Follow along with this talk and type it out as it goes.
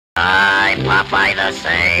I'm Popeye the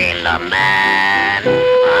Sailor Man.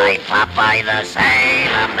 I'm Popeye the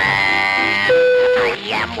Sailor Man. I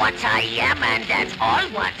am what I am, and that's all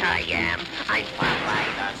what I am. I'm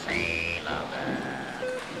Popeye the Sailor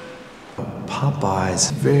Man.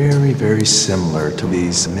 Popeye's very, very similar to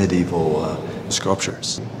these medieval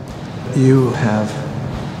sculptures. You have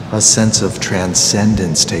a sense of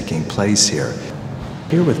transcendence taking place here.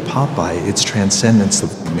 Here with Popeye, it's transcendence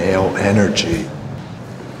of male energy.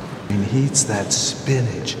 I mean, he eats that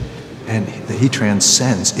spinach, and he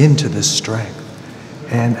transcends into this strength.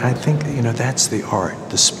 And I think, that's the art.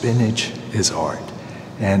 The spinach is art.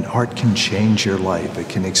 And art can change your life. It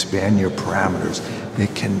can expand your parameters.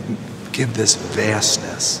 It can give this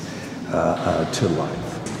vastness to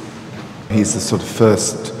life. He's the sort of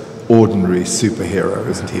first ordinary superhero,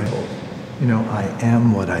 isn't he? I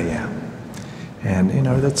am what I am. And,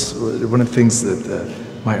 that's one of the things that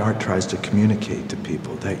my art tries to communicate to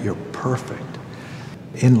people, that you're perfect.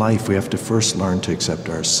 In life, we have to first learn to accept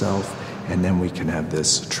ourselves, and then we can have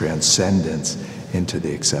this transcendence into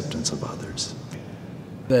the acceptance of others.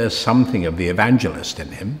 There's something of the evangelist in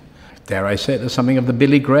him. Dare I say, there's something of the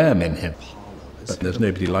Billy Graham in him. But there's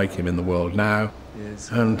nobody like him in the world now,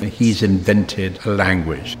 and he's invented a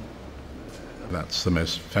language. That's the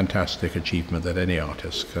most fantastic achievement that any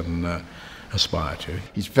artist can aspire to.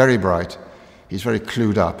 He's very bright, he's very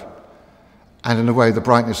clued up, and in a way the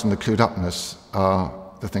brightness and the clued upness are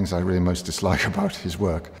the things I really most dislike about his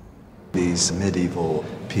work. These medieval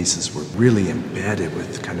pieces were really embedded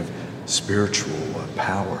with kind of spiritual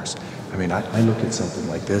powers. I mean, I look at something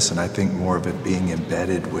like this and I think more of it being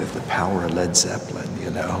embedded with the power of Led Zeppelin,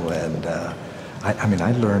 and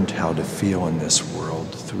I learned how to feel in this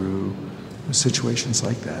world through situations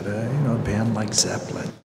like that, a band like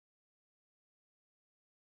Zeppelin.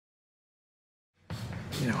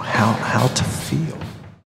 How to feel.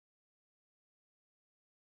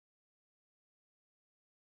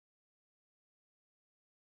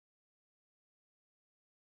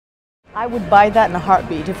 I would buy that in a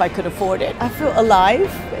heartbeat if I could afford it. I feel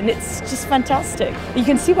alive, and it's just fantastic. You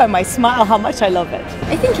can see by my smile how much I love it.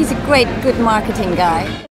 I think he's a good marketing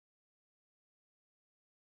guy.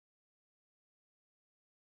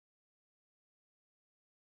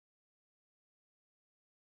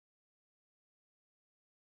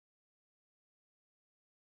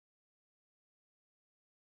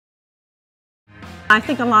 I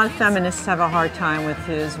think a lot of feminists have a hard time with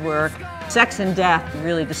his work. Sex and Death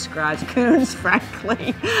really describes Koons,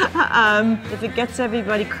 frankly. If it gets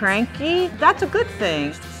everybody cranky, that's a good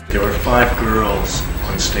thing. There were 5 girls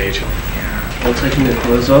on stage. All taking their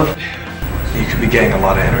clothes off. You could be getting a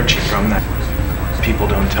lot of energy from that. People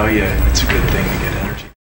don't tell you it's a good thing to get energy.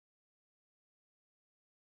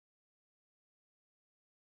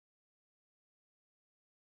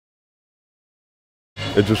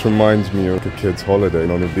 It just reminds me of a kid's holiday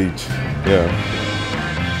on a beach, yeah.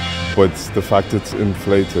 But the fact it's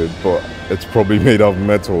inflated, but it's probably made of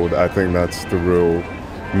metal, I think that's the real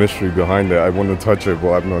mystery behind it. I want to touch it,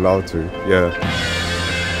 but I'm not allowed to, yeah.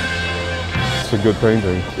 It's a good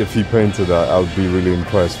painting. If he painted that, I would be really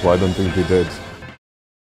impressed, but I don't think he did.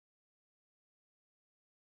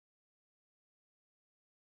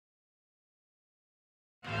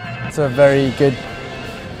 It's a very good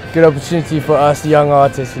opportunity for us young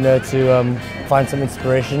artists, to find some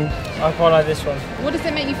inspiration. I quite like this one. What does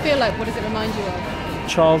it make you feel like? What does it remind you of?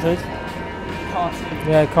 Childhood. Cartoon.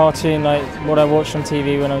 Yeah, cartoon, like what I watched on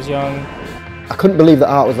TV when I was young. I couldn't believe that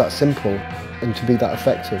art was that simple and to be that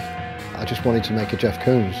effective. I just wanted to make a Jeff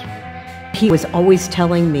Koons. He was always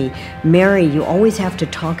telling me, Mary, you always have to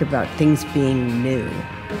talk about things being new.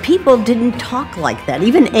 People didn't talk like that.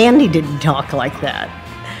 Even Andy didn't talk like that.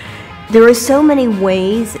 There are so many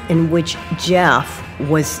ways in which Jeff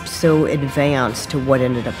was so advanced to what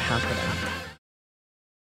ended up happening.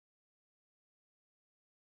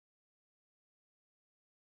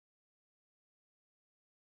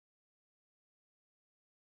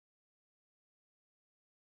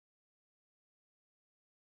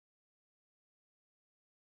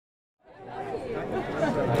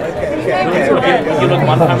 You look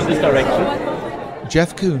one time in this direction.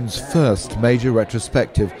 Jeff Koons' first major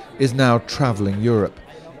retrospective is now travelling Europe,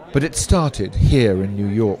 but it started here in New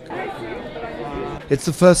York. It's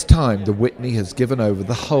the first time the Whitney has given over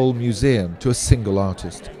the whole museum to a single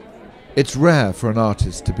artist. It's rare for an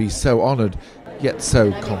artist to be so honoured, yet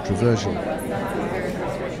so controversial.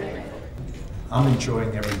 I'm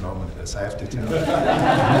enjoying every moment of this, I have to tell you.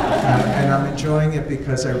 And I'm enjoying it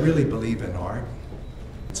because I really believe in art.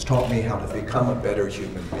 It's taught me how to become a better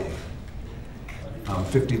human being. I'm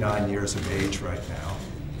 59 years of age right now.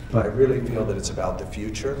 But I really feel that it's about the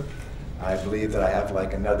future. I believe that I have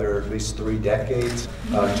like another at least 3 decades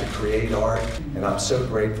to create art, and I'm so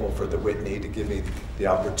grateful for the Whitney to give me the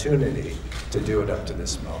opportunity to do it up to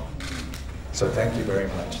this moment. So thank you very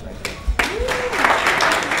much. Thank you.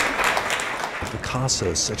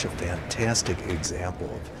 Picasso is such a fantastic example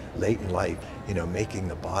of late in life, you know, making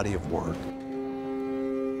the body of work.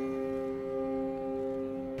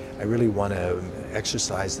 I really want to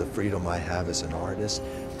exercise the freedom I have as an artist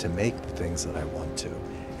to make the things that I want to,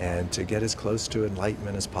 and to get as close to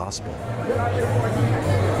enlightenment as possible.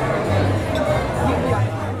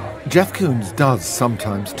 Jeff Koons does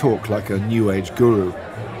sometimes talk like a New Age guru.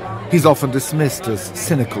 He's often dismissed as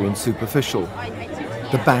cynical and superficial,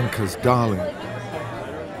 the banker's darling.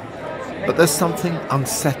 But there's something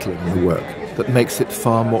unsettling in the work that makes it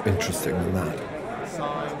far more interesting than that.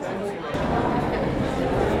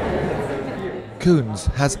 Koons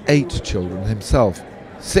has 8 children himself,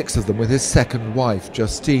 6 of them with his second wife,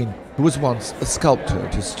 Justine, who was once a sculptor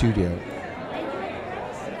at his studio.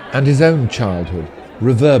 And his own childhood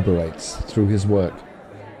reverberates through his work.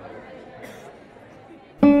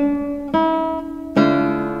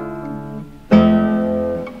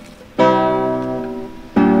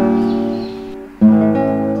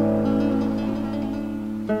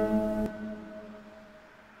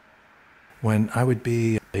 When I would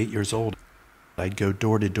be 8 years old, I'd go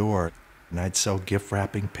door to door and I'd sell gift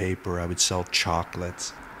wrapping paper, I would sell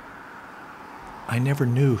chocolates. I never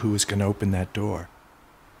knew who was going to open that door.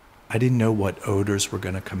 I didn't know what odors were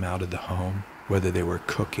going to come out of the home, whether they were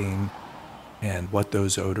cooking, and what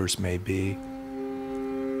those odors may be.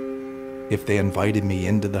 If they invited me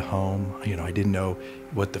into the home, you know, I didn't know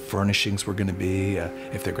what the furnishings were going to be,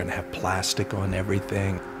 if they're going to have plastic on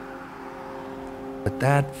everything. But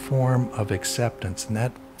that form of acceptance and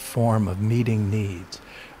that form of meeting needs,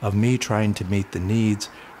 of me trying to meet the needs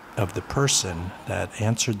of the person that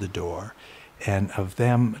answered the door, and of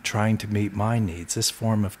them trying to meet my needs, this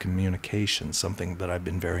form of communication, something that I've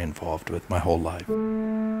been very involved with my whole life.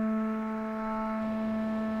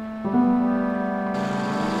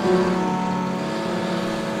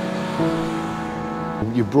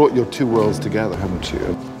 You brought your 2 worlds together, haven't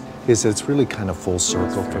you? It's really kind of full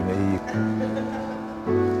circle for me.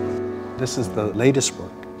 This is the latest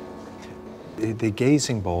work. The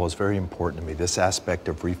gazing bowl is very important to me, this aspect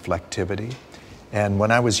of reflectivity. And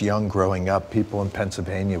when I was young growing up, people in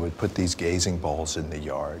Pennsylvania would put these gazing bowls in the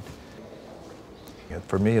yard.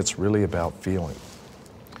 For me, it's really about feeling.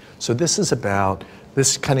 So this is about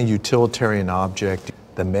this kind of utilitarian object.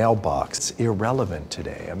 The mailbox, it's irrelevant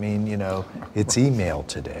today. I mean, you know, it's email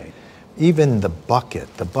today. Even the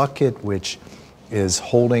bucket which is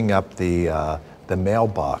holding up the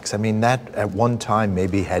mailbox, I mean, that at one time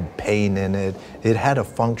maybe had pain in it. It had a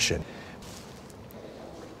function.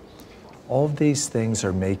 All of these things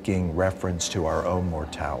are making reference to our own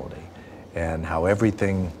mortality and how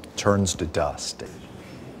everything turns to dust.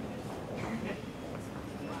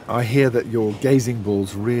 I hear that your gazing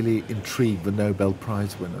balls really intrigued the Nobel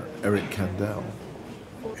Prize winner, Eric Kandel.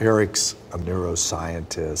 Eric's a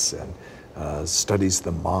neuroscientist and studies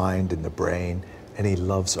the mind and the brain, and he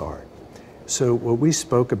loves art. So what we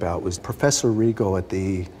spoke about was Professor Regal at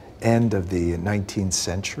the end of the 19th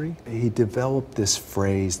century. He developed this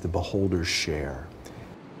phrase, the beholder's share.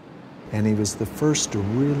 And he was the first to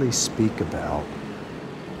really speak about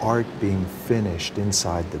art being finished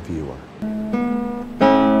inside the viewer.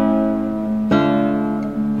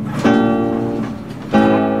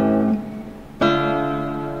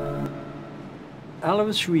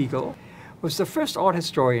 Alois Regal was the first art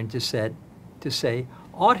historian to say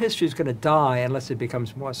art history is going to die unless it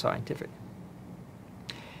becomes more scientific.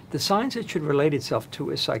 The science it should relate itself to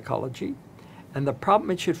is psychology, and the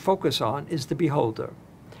problem it should focus on is the beholder,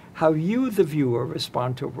 how you, the viewer,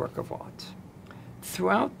 respond to a work of art.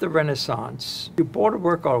 Throughout the Renaissance, you bought a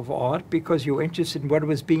work of art because you were interested in what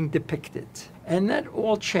was being depicted. And that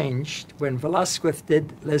all changed when Velázquez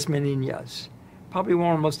did Les Meninas, probably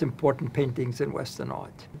one of the most important paintings in Western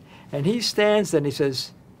art. And he stands and he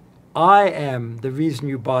says, I am the reason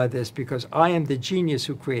you buy this because I am the genius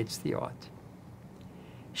who creates the art.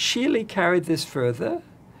 Sheely carried this further.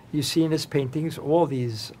 You see in his paintings all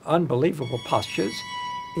these unbelievable postures.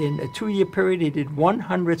 In a 2-year period, he did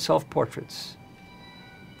 100 self-portraits.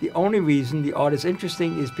 The only reason the art is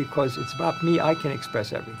interesting is because it's about me, I can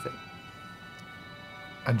express everything.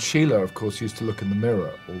 And Sheila, of course, used to look in the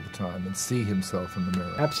mirror all the time and see himself in the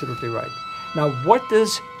mirror. Absolutely right. Now, what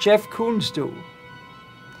does Jeff Koons do?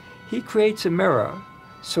 He creates a mirror,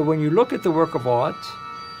 so when you look at the work of art,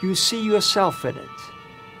 you see yourself in it.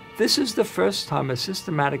 This is the first time a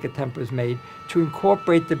systematic attempt was made to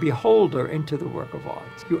incorporate the beholder into the work of art.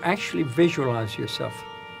 You actually visualize yourself.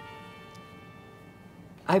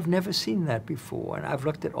 I've never seen that before, and I've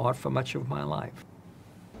looked at art for much of my life.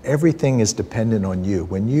 Everything is dependent on you.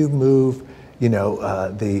 When you move,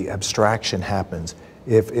 the abstraction happens.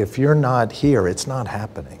 If you're not here, it's not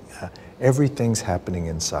happening. Everything's happening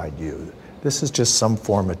inside you. This is just some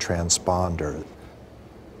form of transponder.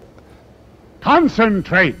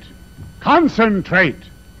 Concentrate! Concentrate!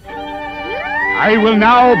 I will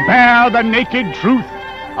now bear the naked truth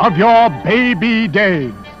of your baby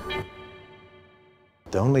days.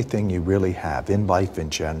 The only thing you really have in life in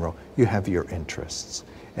general, you have your interests.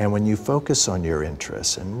 And when you focus on your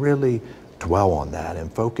interests and really dwell on that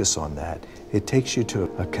and focus on that, it takes you to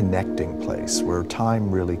a connecting place where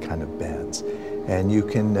time really kind of bends. And you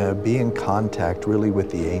can be in contact really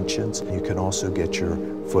with the ancients. You can also get your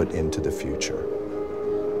foot into the future.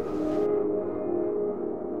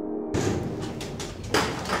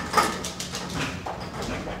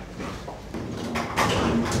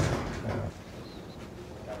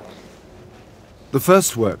 The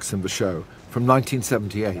first works in the show, from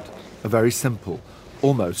 1978, are very simple,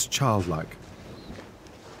 almost childlike.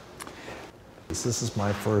 This is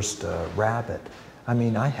my first rabbit. I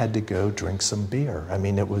mean, I had to go drink some beer. I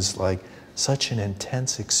mean, it was like such an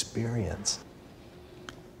intense experience.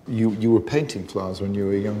 You were painting flowers when you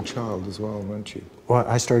were a young child as well, weren't you? Well,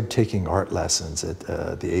 I started taking art lessons at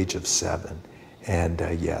the age of 7. And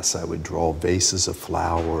yes, I would draw vases of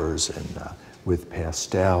flowers and with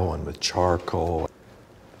pastel and with charcoal.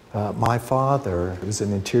 My father was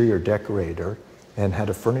an interior decorator and had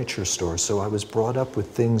a furniture store, so I was brought up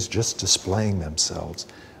with things just displaying themselves.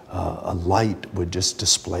 A light would just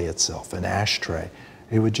display itself, an ashtray.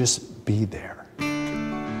 It would just be there.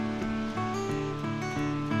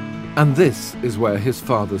 And this is where his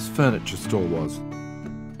father's furniture store was.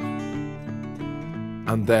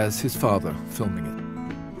 And there's his father filming it.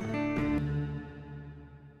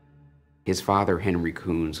 His father, Henry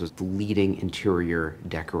Koons, was the leading interior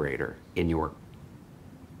decorator in New York.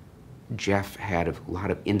 Jeff had a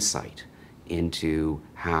lot of insight into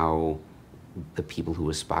how the people who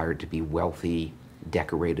aspired to be wealthy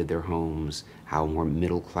decorated their homes, how more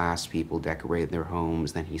middle-class people decorated their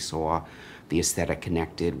homes. Then he saw the aesthetic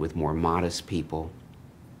connected with more modest people.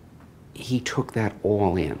 He took that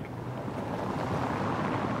all in.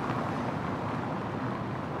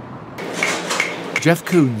 Jeff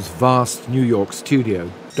Koons' vast New York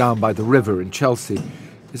studio, down by the river in Chelsea,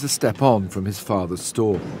 is a step on from his father's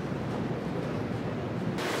store.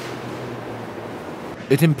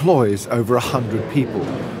 It employs over 100 people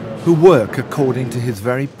who work according to his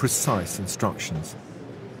very precise instructions.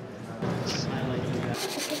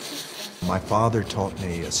 My father taught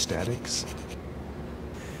me aesthetics,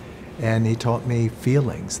 and he taught me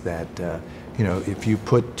feelings that, if you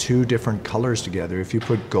put two different colors together, if you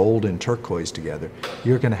put gold and turquoise together,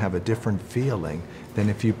 you're going to have a different feeling than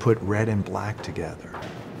if you put red and black together.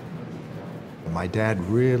 My dad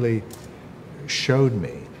really showed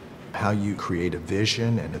me how you create a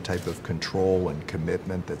vision and a type of control and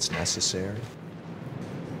commitment that's necessary.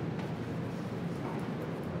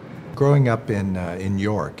 Growing up in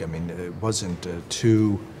York, I mean, it wasn't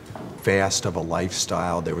too fast of a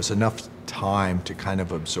lifestyle. There was enough time to kind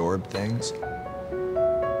of absorb things.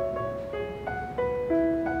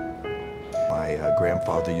 My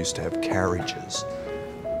grandfather used to have carriages.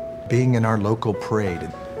 Being in our local parade,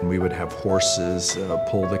 and we would have horses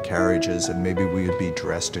pull the carriages, and maybe we would be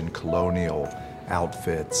dressed in colonial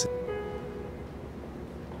outfits.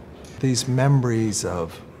 These memories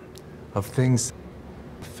of things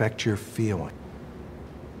affect your feeling.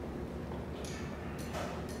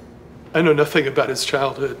 I know nothing about his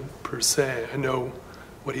childhood per se. I know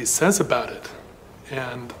what he says about it.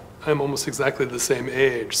 And I'm almost exactly the same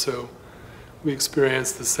age, so we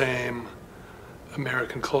experience the same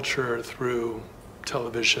American culture through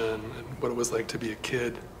television and what it was like to be a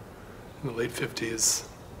kid in the late 50s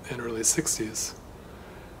and early 60s.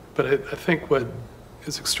 But I think what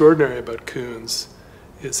is extraordinary about Koons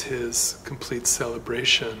is his complete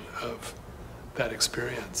celebration of that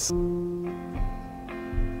experience.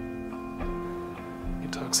 He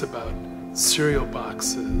talks about cereal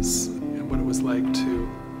boxes and what it was like to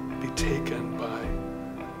be taken by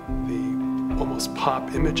the almost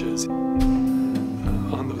pop images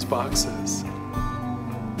on those boxes.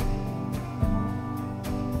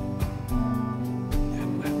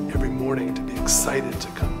 And every morning to be excited to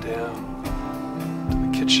come down to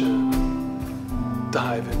the kitchen and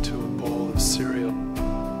dive into a bowl of cereal.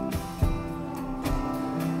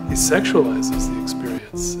 He sexualizes the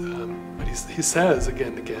experience, but he says again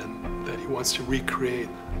and again that he wants to recreate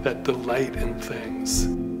that delight in things.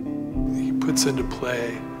 He puts into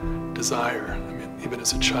play desire, I mean, even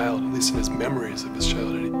as a child, at least in his memories of his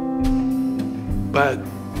childhood. But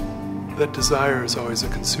that desire is always a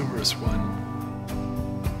consumerist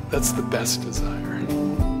one. That's the best desire.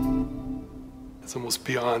 It's almost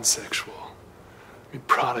beyond sexual. I mean,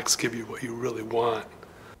 products give you what you really want.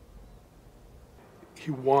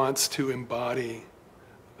 He wants to embody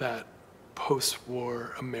that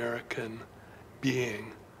post-war American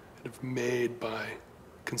being kind of made by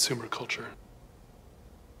consumer culture.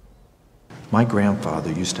 My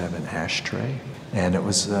grandfather used to have an ashtray, and it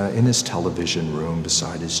was in his television room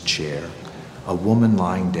beside his chair, a woman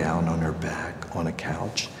lying down on her back on a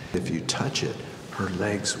couch. If you touch it, her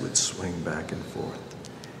legs would swing back and forth.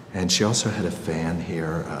 And she also had a fan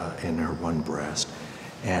here in her one breast.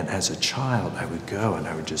 And as a child, I would go and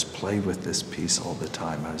I would just play with this piece all the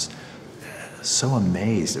time. I was so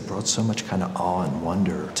amazed. It brought so much kind of awe and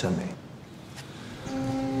wonder to me.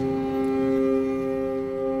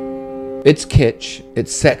 It's kitsch,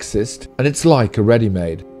 it's sexist, and it's like a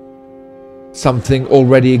ready-made. Something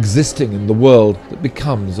already existing in the world that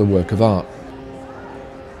becomes a work of art.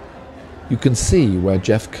 You can see where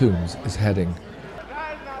Jeff Koons is heading.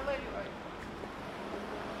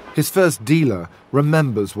 His first dealer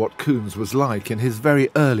remembers what Koons was like in his very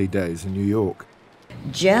early days in New York.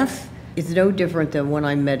 Jeff is no different than when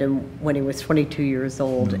I met him when he was 22 years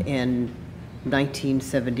old in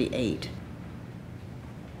 1978.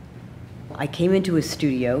 I came into his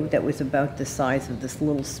studio that was about the size of this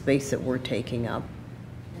little space that we're taking up.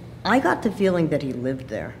 I got the feeling that he lived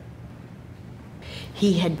there.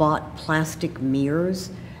 He had bought plastic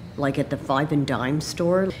mirrors, like at the 5 and Dime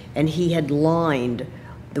store, and he had lined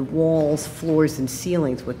the walls, floors, and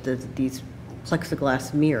ceilings with these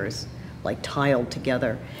plexiglass mirrors, like tiled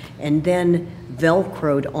together, and then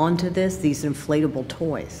Velcroed onto this these inflatable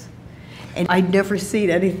toys. And I'd never seen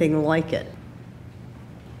anything like it.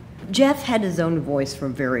 Jeff had his own voice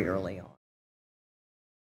from very early on.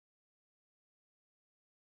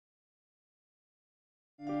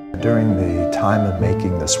 During the time of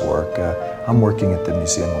making this work, I'm working at the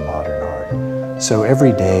Museum of Modern Art. So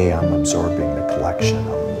every day I'm absorbing the collection.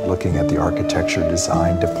 I'm looking at the architecture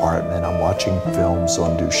design department. I'm watching films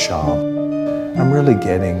on Duchamp. I'm really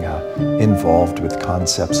getting involved with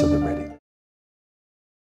concepts of the ready.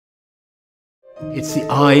 It's the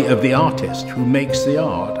eye of the artist who makes the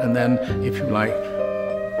art and then, if you like,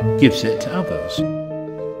 gives it to others.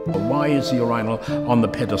 Why is the urinal on the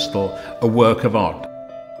pedestal a work of art?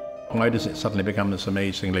 Why does it suddenly become this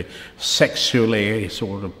amazingly sexually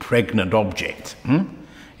sort of pregnant object?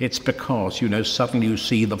 It's because, suddenly you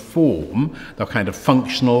see the form, the kind of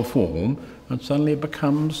functional form, and suddenly it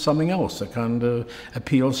becomes something else that kind of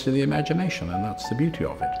appeals to the imagination, and that's the beauty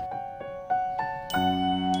of it.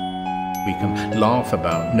 We can laugh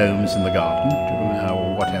about gnomes in the garden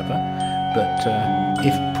or whatever, but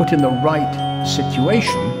if put in the right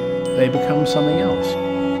situation, they become something else.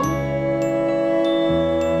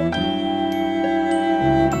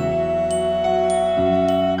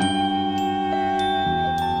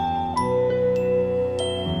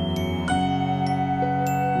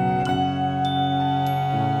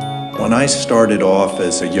 When I started off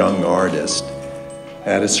as a young artist,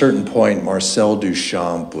 at a certain point, Marcel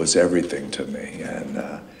Duchamp was everything to me,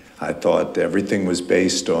 and I thought everything was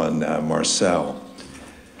based on Marcel.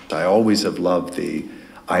 I always have loved the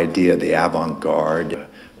idea of the avant-garde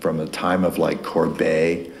from the time of like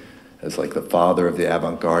Courbet as like the father of the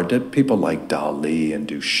avant-garde. People like Dali and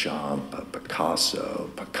Duchamp, Picasso,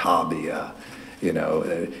 Picabia.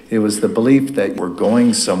 It was the belief that we're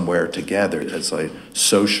going somewhere together as a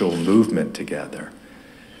social movement together.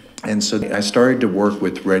 And so I started to work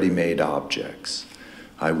with ready-made objects.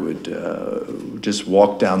 I would just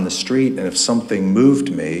walk down the street, and if something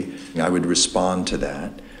moved me, I would respond to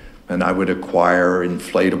that. And I would acquire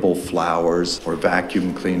inflatable flowers or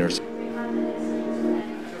vacuum cleaners.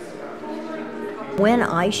 When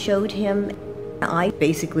I showed him, I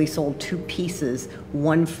basically sold 2 pieces,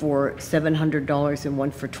 one for $700 and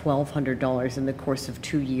one for $1,200 in the course of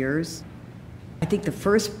 2 years. I think the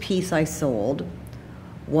first piece I sold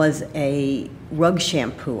was a rug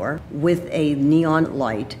shampooer with a neon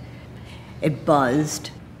light. It buzzed.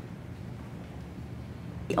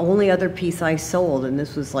 The only other piece I sold, and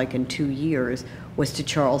this was like in 2 years, was to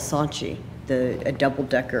Charles Saatchi, a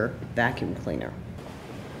double-decker vacuum cleaner.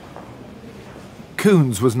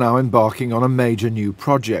 Koons was now embarking on a major new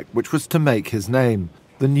project, which was to make his name,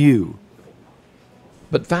 the new.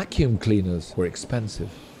 But vacuum cleaners were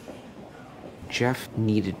expensive. Jeff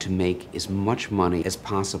needed to make as much money as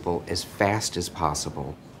possible, as fast as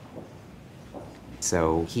possible.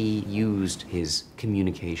 So he used his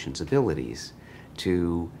communications abilities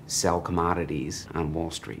to sell commodities on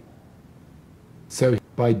Wall Street. So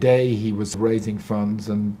by day he was raising funds,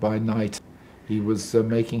 and by night he was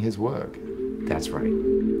making his work. That's right.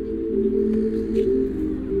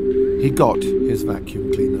 He got his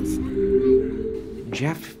vacuum cleaners.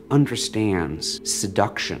 Jeff understands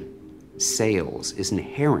seduction. Sales is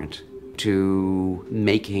inherent to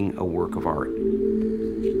making a work of art.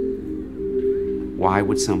 Why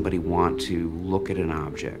would somebody want to look at an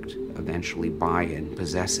object, eventually buy it and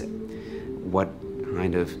possess it? What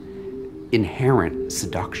kind of inherent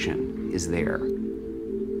seduction is there?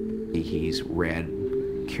 He's read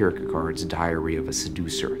Kierkegaard's Diary of a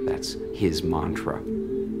Seducer. That's his mantra.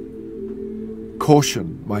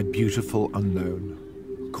 Caution, my beautiful unknown.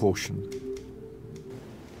 Caution.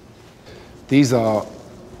 These are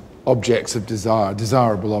objects of desire,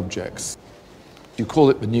 desirable objects. You call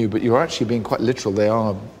it the new, but you're actually being quite literal. They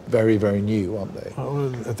are very, very new, aren't they? Oh,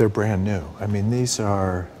 they're brand new. I mean,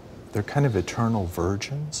 they're kind of eternal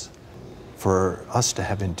virgins. For us to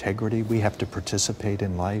have integrity, we have to participate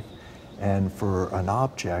in life. And for an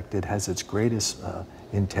object, it has its greatest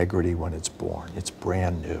integrity when it's born. It's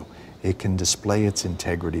brand new. It can display its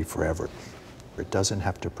integrity forever. It doesn't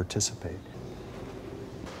have to participate.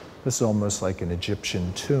 This is almost like an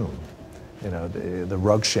Egyptian tomb. You know, the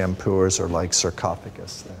rug shampooers are like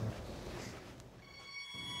sarcophagus there.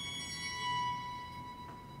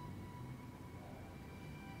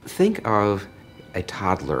 Think of a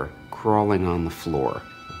toddler crawling on the floor,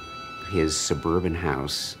 his suburban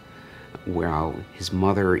house, while his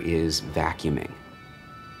mother is vacuuming.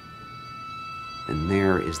 And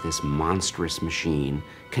there is this monstrous machine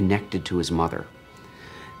connected to his mother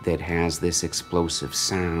that has this explosive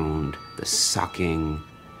sound, the sucking.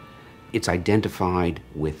 It's identified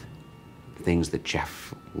with things that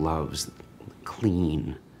Jeff loves,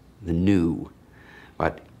 clean, the new,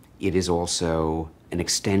 but it is also an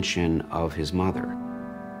extension of his mother.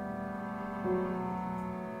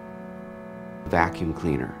 The vacuum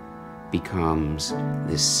cleaner becomes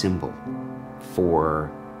this symbol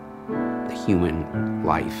for the human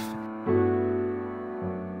life.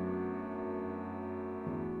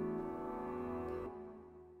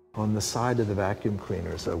 On the side of the vacuum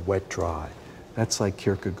cleaner is a wet-dry. That's like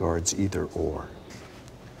Kierkegaard's either or.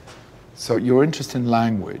 So your interest in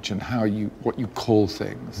language and what you call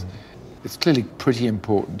things, it's clearly pretty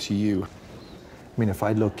important to you. I mean, if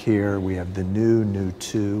I look here, we have the new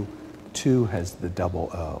two. Two has the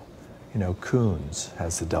double O. You know, Koons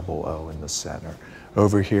has the double O in the center.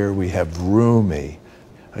 Over here we have roomy.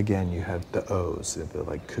 Again, you have the O's,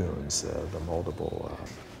 like Koons, the multiple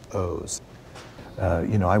O's.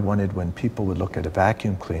 You know, I wanted when people would look at a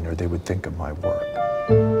vacuum cleaner, they would think of my work.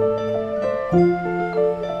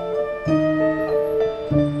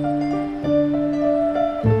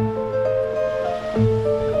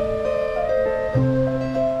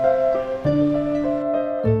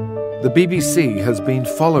 The BBC has been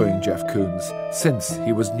following Jeff Koons since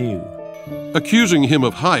he was new. Accusing him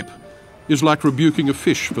of hype is like rebuking a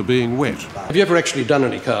fish for being wet. Have you ever actually done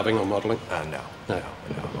any carving or modelling? No.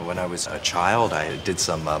 When I was a child, I did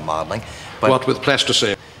some modeling. But What, with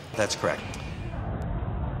plasticine? That's correct.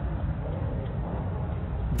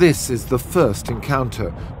 This is the first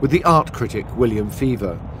encounter with the art critic William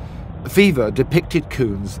Fever. Fever depicted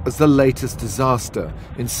Koons as the latest disaster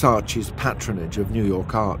in Saatchi's patronage of New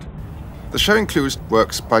York art. The show includes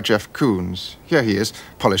works by Jeff Koons. Here he is,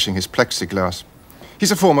 polishing his plexiglass.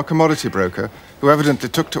 He's a former commodity broker who evidently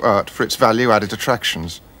took to art for its value-added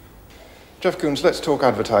attractions. Jeff Koons, let's talk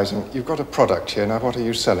advertising. You've got a product here. Now, what are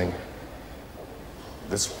you selling?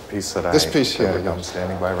 This piece that I'm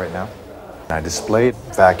standing by right now. I displayed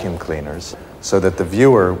vacuum cleaners so that the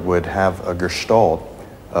viewer would have a gestalt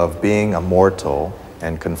of being a mortal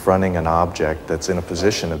and confronting an object that's in a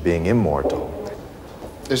position of being immortal.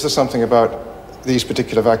 Is there something about these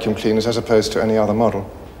particular vacuum cleaners as opposed to any other model?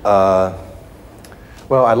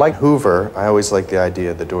 Well, I like Hoover. I always like the idea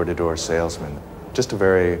of the door-to-door salesman. Just a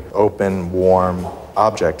very open, warm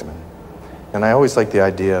object. And I always like the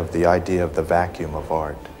idea of the vacuum of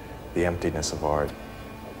art, the emptiness of art.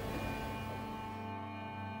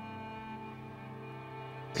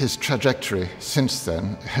 His trajectory since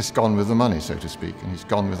then has gone with the money, so to speak, and he's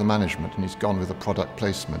gone with the management, and he's gone with the product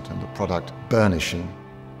placement and the product burnishing.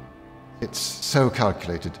 It's so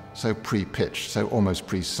calculated, so pre-pitched, so almost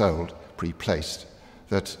pre-sold, pre-placed,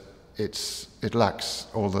 that it lacks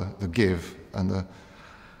all the give and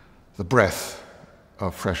the breath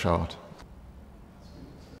of fresh art.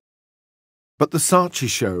 But the Saatchi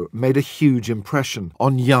show made a huge impression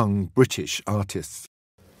on young British artists.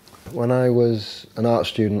 When I was an art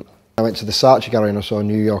student, I went to the Saatchi Gallery and I saw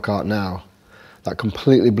New York Art Now. That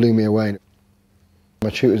completely blew me away.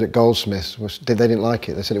 My tutors at Goldsmiths, they didn't like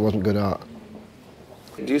it. They said it wasn't good art.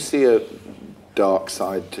 Do you see a dark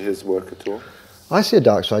side to his work at all? I see a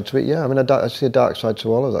dark side to it, yeah. I mean, I see a dark side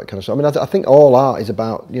to all of that kind of stuff. I mean, I think all art is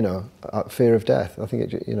about, you know, fear of death. I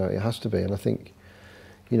think, it has to be. And I think,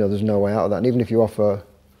 there's no way out of that. And even if you offer,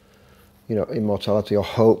 immortality or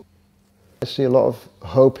hope, I see a lot of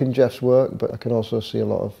hope in Jeff's work, but I can also see a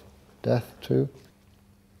lot of death too.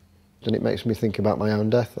 And it makes me think about my own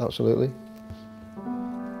death, absolutely.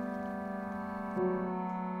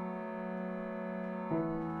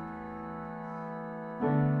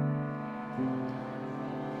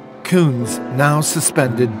 Koons now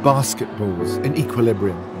suspended basketballs in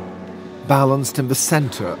equilibrium, balanced in the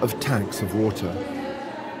centre of tanks of water.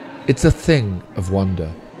 It's a thing of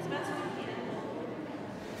wonder.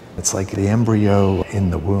 It's like the embryo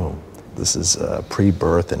in the womb. This is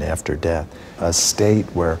pre-birth and after death, a state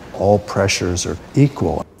where all pressures are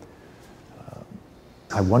equal.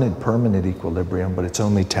 I wanted permanent equilibrium, but it's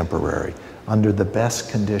only temporary. Under the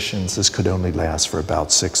best conditions, this could only last for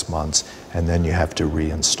about 6 months, and then you have to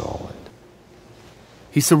reinstall it.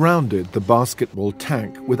 He surrounded the basketball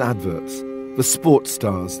tank with adverts. The sports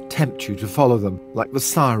stars tempt you to follow them like the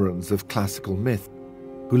sirens of classical myth,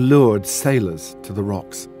 who lured sailors to the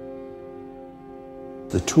rocks.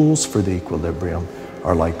 The tools for the equilibrium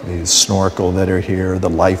are like the snorkel that are here, the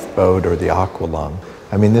lifeboat, or the aqualung.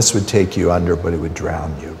 I mean, this would take you under, but it would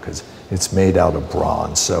drown you because it's made out of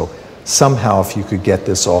bronze. So somehow, if you could get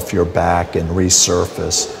this off your back and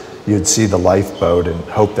resurface, you'd see the lifeboat and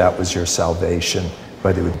hope that was your salvation,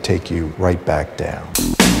 but it would take you right back down.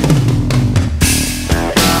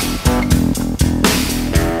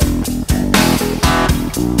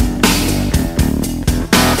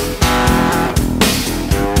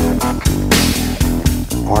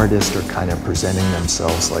 Artists are kind of presenting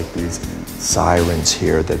themselves like these sirens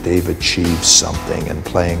here, that they've achieved something and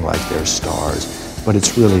playing like they're stars, but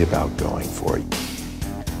it's really about going for it.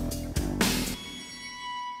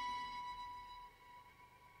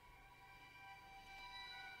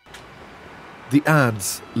 The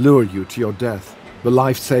ads lure you to your death. The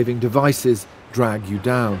life-saving devices drag you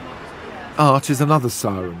down. Art is another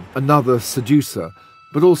siren, another seducer,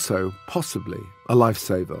 but also, possibly, a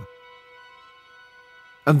lifesaver.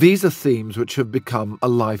 And these are themes which have become a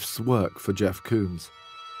life's work for Jeff Koons.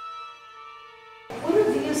 What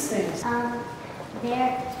are these things?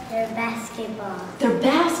 They're basketballs. They're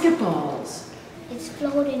basketballs. It's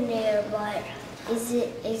floating there, but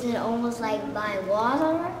isn't it almost like by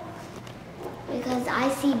water? Because I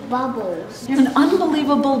see bubbles. You're an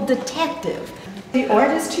unbelievable detective. The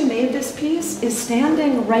artist who made this piece is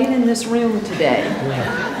standing right in this room today.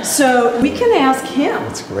 Yeah. So we can ask him.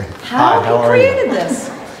 That's great. How he created this.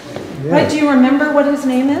 Yeah. Right, do you remember what his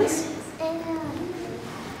name is?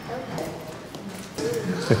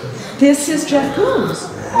 This is Jeff Koons.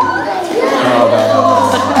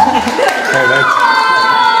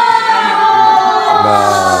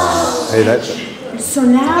 Hey, that's... So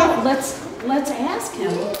now let's ask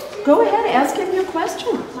him. Go ahead, ask him your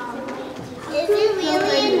question. Is it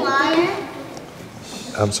really in water?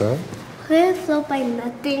 I'm sorry? Could it float by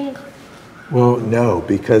nothing? Well, no,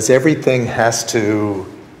 because everything has to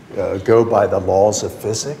go by the laws of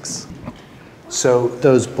physics. So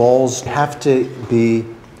those balls have to be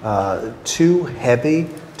too heavy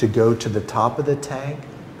to go to the top of the tank,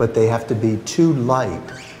 but they have to be too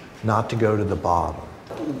light not to go to the bottom.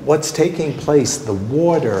 What's taking place, the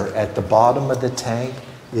water at the bottom of the tank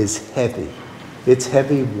is heavy. It's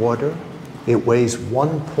heavy water. It weighs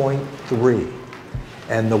 1.3.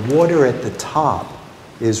 And the water at the top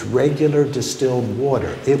is regular distilled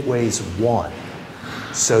water. It weighs 1.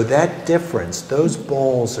 So that difference, those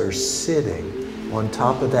balls are sitting on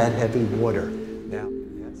top of that heavy water. Now,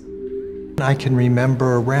 yes? I can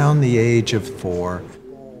remember around the age of 4,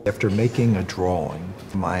 after making a drawing,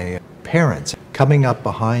 my parents coming up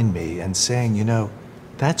behind me and saying, you know,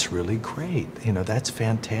 that's really great. You know, that's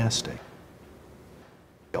fantastic.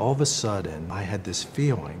 All of a sudden, I had this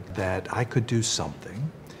feeling that I could do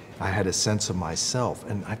something. I had a sense of myself,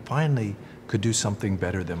 and I finally could do something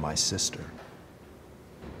better than my sister.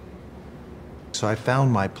 So I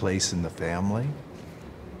found my place in the family,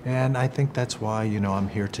 and I think that's why, you know, I'm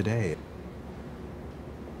here today.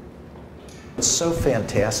 It's so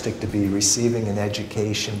fantastic to be receiving an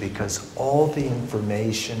education because all the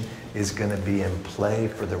information is going to be in play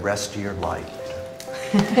for the rest of your life.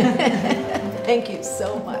 Thank you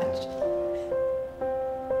so much.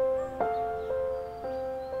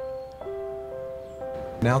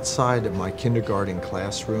 And outside of my kindergarten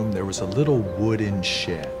classroom, there was a little wooden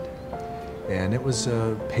shed, and it was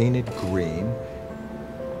painted green.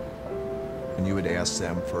 And you would ask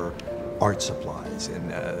them for art supplies,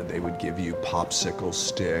 and they would give you popsicle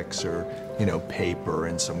sticks or, you know, paper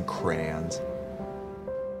and some crayons.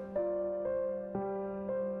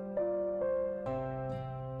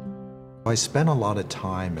 I spent a lot of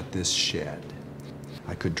time at this shed.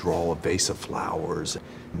 I could draw a vase of flowers,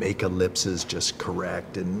 make ellipses just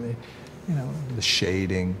correct, and, you know, the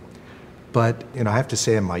shading. But, you know, I have to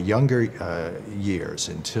say in my younger years,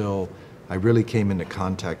 until I really came into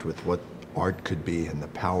contact with what art could be and the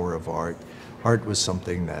power of art, art was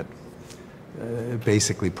something that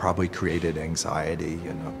basically probably created anxiety,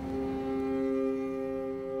 you know.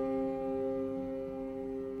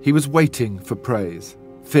 He was waiting for praise,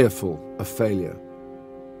 fearful of failure.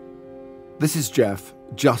 This is Jeff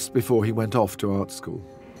just before he went off to art school.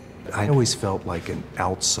 I always felt like an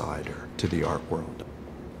outsider to the art world.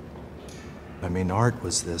 I mean, art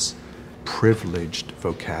was this privileged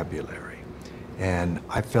vocabulary, and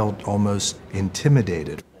I felt almost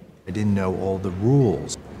intimidated. I didn't know all the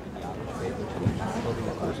rules.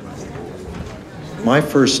 My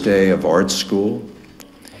first day of art school,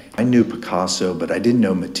 I knew Picasso, but I didn't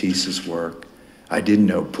know Matisse's work. I didn't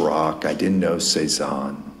know Braque. I didn't know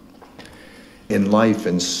Cézanne. In life,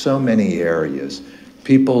 in so many areas,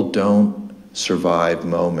 people don't survive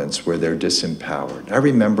moments where they're disempowered. I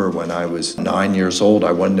remember when I was 9 years old,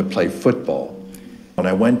 I wanted to play football. When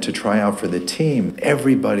I went to try out for the team,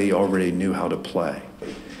 everybody already knew how to play.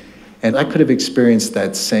 And I could have experienced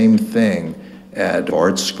that same thing at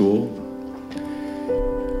art school.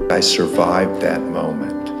 I survived that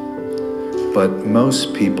moment, but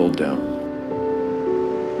most people don't.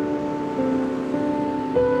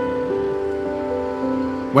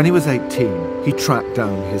 When he was 18, he tracked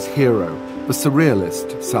down his hero, the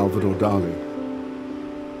surrealist Salvador Dali.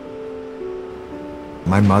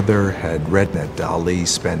 My mother had read that Dali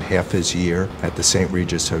spent half his year at the St.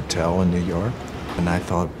 Regis Hotel in New York, and I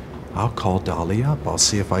thought, I'll call Dali up, I'll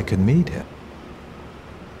see if I can meet him.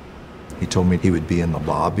 He told me he would be in the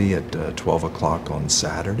lobby at 12 o'clock on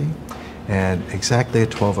Saturday, and exactly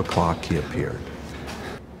at 12 o'clock he appeared.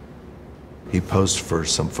 He posed for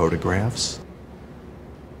some photographs.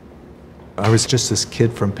 I was just this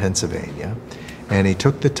kid from Pennsylvania, and he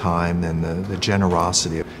took the time and the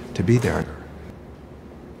generosity to be there.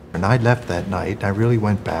 And I left that night, and I really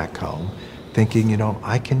went back home thinking, you know,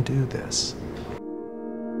 I can do this.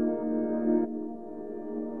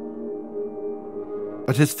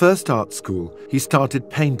 At his first art school, he started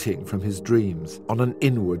painting from his dreams on an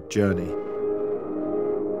inward journey.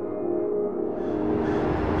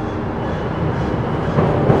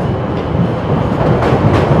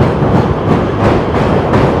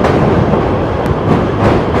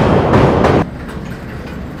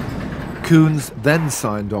 Koons then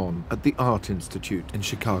signed on at the Art Institute in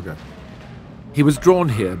Chicago. He was drawn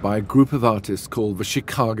here by a group of artists called the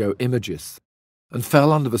Chicago Imagists and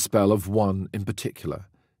fell under the spell of one in particular,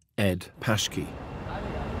 Ed Paschke.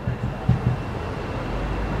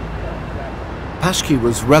 Paschke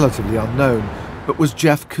was relatively unknown, but was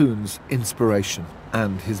Jeff Koons' inspiration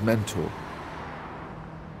and his mentor.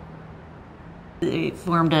 They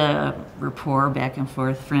formed a rapport, back and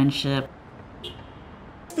forth friendship.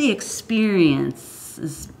 The experience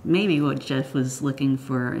is maybe what Jeff was looking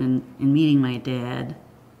for in meeting my dad,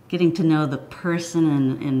 getting to know the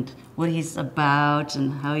person and what he's about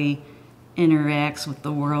and how he interacts with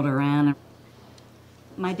the world around him.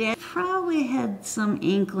 My dad probably had some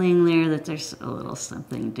inkling there that there's a little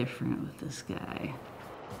something different with this guy.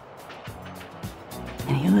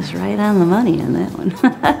 And he was right on the money on that one.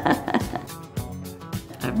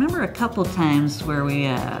 I remember a couple times where we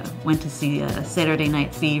went to see Saturday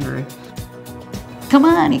Night Fever. Come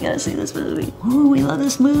on, you gotta see this movie. Oh, we love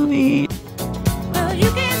this movie. Well, you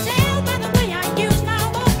can tell by the way I use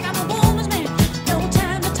my walk. I'm a woman's man, no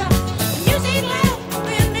time to talk. Music loud,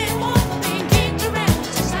 women walk, being kicked around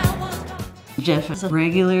since I was gone. Jeff is a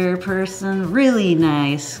regular person, really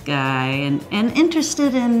nice guy, and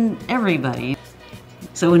interested in everybody.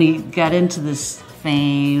 So when he got into this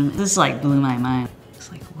fame, this like blew my mind.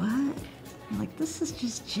 I'm like, this is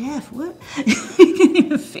just Jeff. What? I can't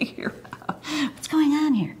even figure out what's going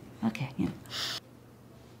on here. Okay, yeah.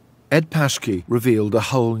 Ed Paschke revealed a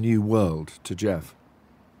whole new world to Jeff.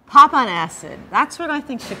 Pop on acid. That's what I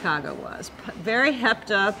think Chicago was. Very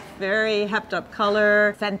hepped up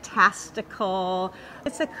color, fantastical.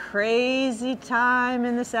 It's a crazy time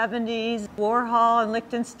in the 70s. Warhol and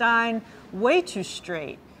Lichtenstein, way too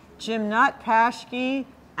straight. Jim Nutt, Paschke,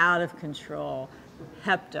 out of control,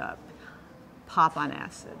 hepped up. pop on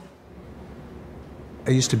acid.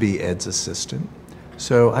 I used to be Ed's assistant,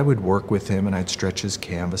 so I would work with him and I'd stretch his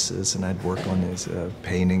canvases and I'd work on his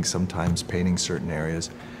painting, sometimes painting certain areas.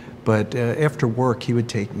 But after work, he would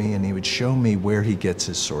take me and he would show me where he gets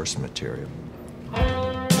his source material.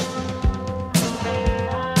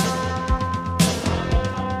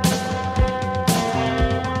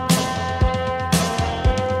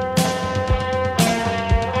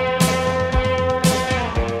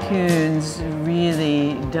 Koons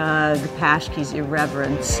really dug Paschke's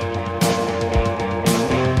irreverence.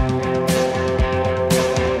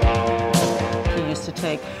 He used to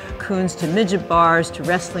take Koons to midget bars, to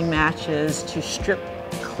wrestling matches, to strip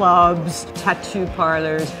clubs, tattoo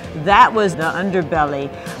parlors. That was the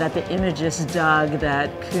underbelly that the imagists dug, that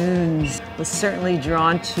Koons was certainly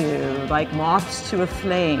drawn to, like moths to a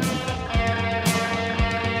flame.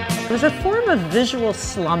 It was a form of visual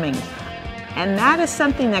slumming. And that is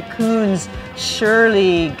something that Koons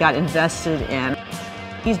surely got invested in.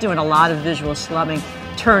 He's doing a lot of visual slumming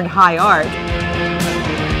turned high art.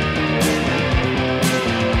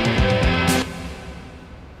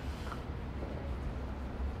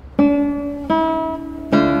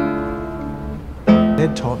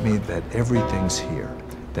 Ed taught me that everything's here,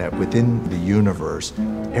 that within the universe,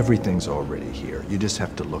 everything's already here. You just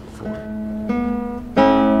have to look for it.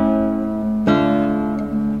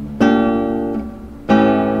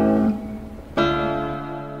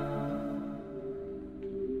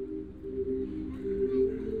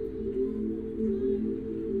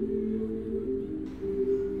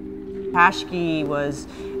 Paschke was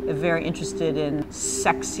very interested in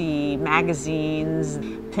sexy magazines,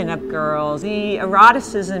 pinup girls. The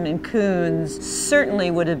eroticism in Koons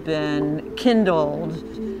certainly would have been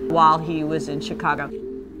kindled while he was in Chicago.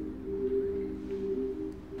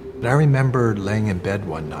 I remember laying in bed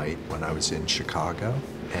one night when I was in Chicago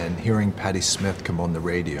and hearing Patti Smith come on the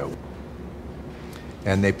radio.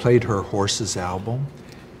 And they played her Horses album,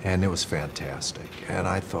 and it was fantastic. And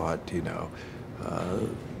I thought, you know,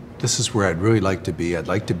 this is where I'd really like to be. I'd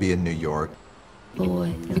like to be in New York.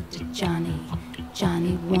 Boy looked at Johnny.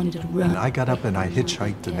 Johnny wanted to run. And I got up and I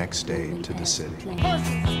hitchhiked the next day to the city.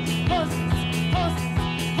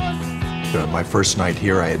 My first night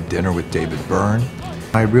here, I had dinner with David Byrne.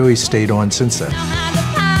 I really stayed on since then.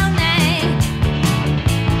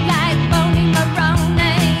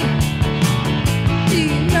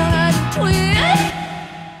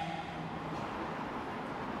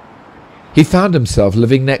 He found himself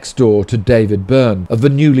living next door to David Byrne of the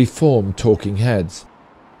newly formed Talking Heads.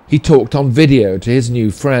 He talked on video to his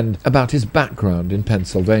new friend about his background in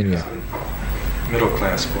Pennsylvania.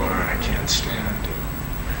 Middle-class bar I can't stand.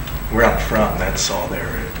 Where I'm from, that's all they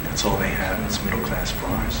have is middle-class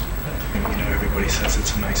bars. And, you know, everybody says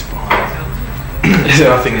it's a nice bar. There's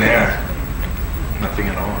nothing there. Nothing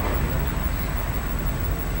at all.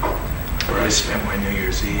 Where I spent my New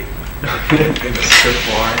Year's Eve. In a strip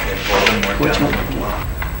bar in Baltimore down on the block.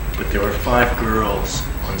 But there were 5 girls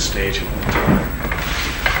on stage at one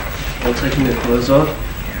time. All taking their clothes off?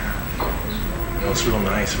 Yeah. It was real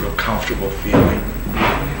nice, real comfortable feeling.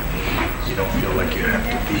 You don't feel like you have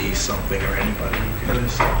to be something or anybody.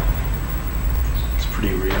 It's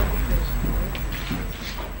pretty real.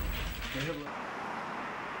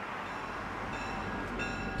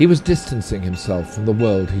 He was distancing himself from the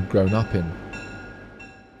world he'd grown up in.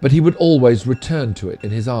 But he would always return to it in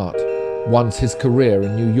his art, once his career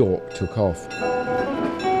in New York took off.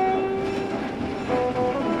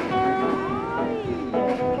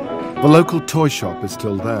 The local toy shop is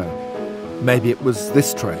still there. Maybe it was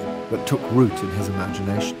this train that took root in his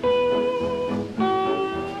imagination.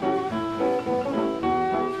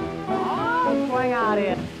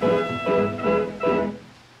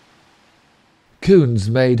 Koons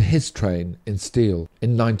made his train in steel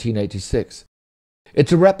in 1986.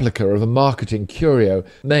 It's a replica of a marketing curio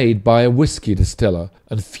made by a whiskey distiller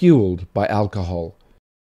and fueled by alcohol.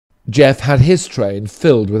 Jeff had his train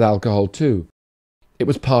filled with alcohol too. It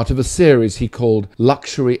was part of a series he called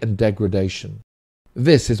Luxury and Degradation.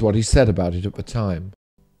 This is what he said about it at the time.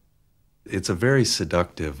 It's a very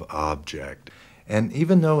seductive object. And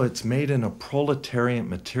even though it's made in a proletariat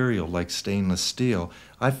material like stainless steel,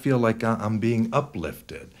 I feel like I'm being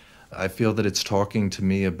uplifted. I feel that it's talking to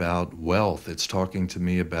me about wealth. It's talking to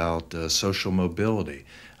me about social mobility.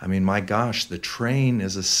 I mean, my gosh, the train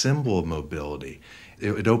is a symbol of mobility.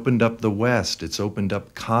 It opened up the West. It's opened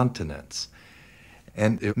up continents.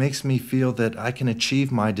 And it makes me feel that I can achieve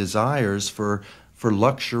my desires for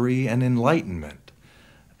luxury and enlightenment.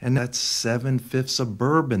 And that's 7/5 of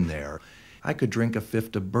bourbon there. I could drink a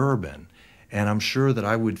fifth of bourbon And I'm sure that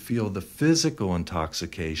I would feel the physical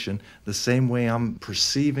intoxication the same way I'm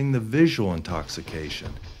perceiving the visual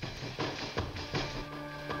intoxication.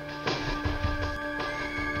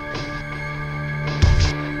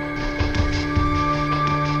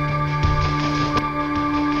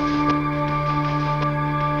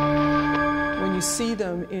 When you see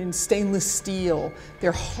them in stainless steel,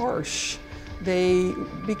 they're harsh. They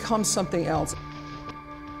become something else.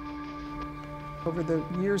 Over the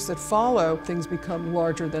years that follow, things become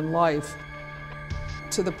larger than life,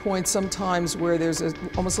 to the point sometimes where there's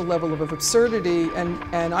almost a level of absurdity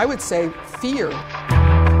and I would say fear.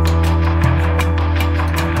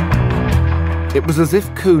 It was as if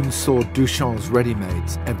Koons saw Duchamp's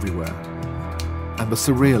ready-mades everywhere, and the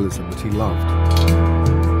surrealism that he loved.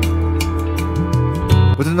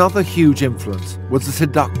 But another huge influence was the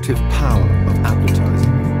seductive power of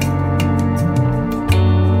advertising.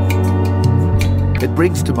 It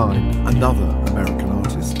brings to mind another American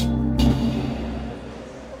artist.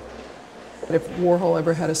 If Warhol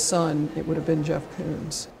ever had a son, it would have been Jeff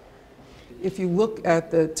Koons. If you look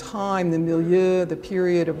at the time, the milieu, the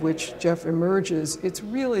period of which Jeff emerges, it's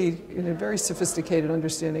really in a very sophisticated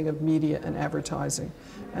understanding of media and advertising.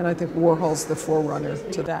 And I think Warhol's the forerunner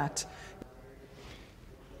to that.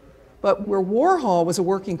 But where Warhol was a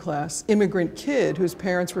working class immigrant kid whose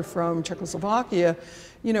parents were from Czechoslovakia,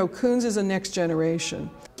 you know, Koons is a next generation.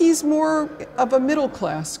 He's more of a middle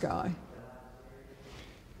class guy.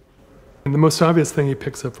 And the most obvious thing he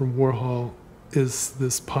picks up from Warhol is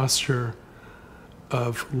this posture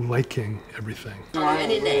of liking everything.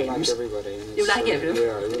 Any names? Everybody. You like everyone?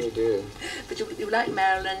 Yeah, I really do. But you like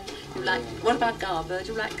Marilyn, you like, what about Garber?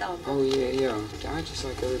 Do you like Garber? Oh yeah. I just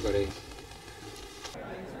like everybody.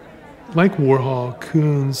 Like Warhol,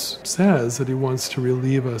 Koons says that he wants to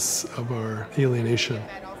relieve us of our alienation.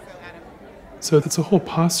 So it's a whole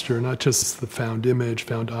posture, not just the found image,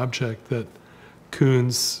 found object that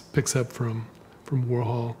Koons picks up from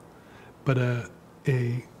Warhol, but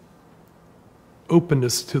a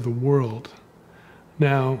openness to the world.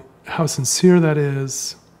 Now, how sincere that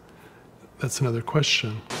is, that's another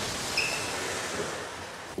question.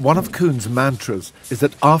 One of Koons' mantras is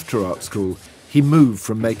that after art school, he moved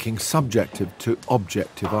from making subjective to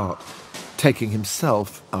objective art, taking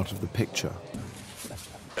himself out of the picture.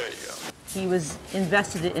 He was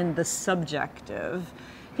invested in the subjective.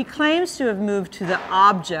 He claims to have moved to the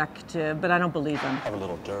objective, but I don't believe him. Have a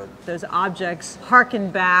little dirt. Those objects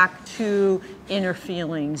harken back to inner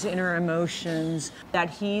feelings, inner emotions that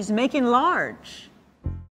he's making large.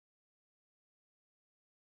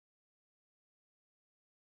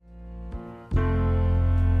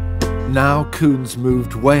 Now Koons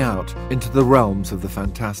moved way out into the realms of the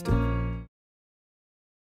fantastic.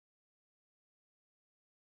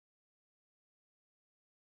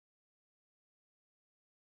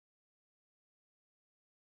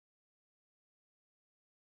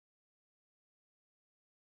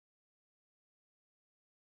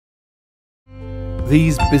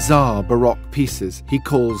 These bizarre Baroque pieces he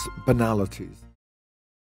calls banalities.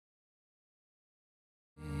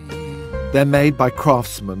 They're made by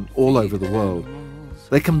craftsmen all over the world.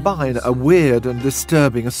 They combine a weird and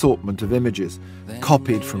disturbing assortment of images,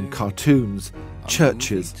 copied from cartoons,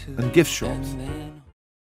 churches, and gift shops.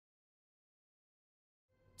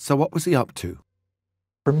 So what was he up to?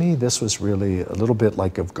 For me, this was really a little bit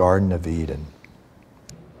like a Garden of Eden.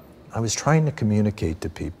 I was trying to communicate to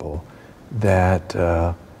people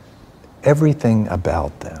that everything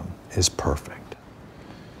about them is perfect.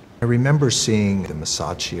 I remember seeing the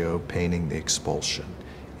Masaccio painting The Expulsion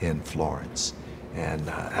in Florence, and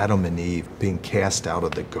Adam and Eve being cast out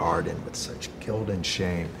of the garden with such guilt and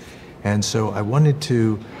shame. And so I wanted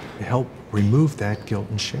to help remove that guilt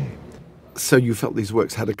and shame. So you felt these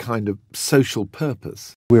works had a kind of social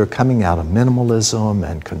purpose? We were coming out of minimalism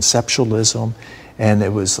and conceptualism, and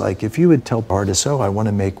it was like if you would tell artists, oh, I want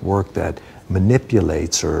to make work that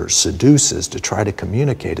manipulates or seduces to try to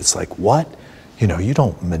communicate, it's like, what? You know, you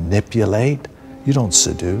don't manipulate, you don't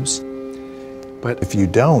seduce. But if you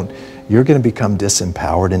don't, you're going to become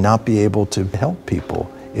disempowered and not be able to help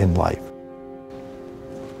people in life.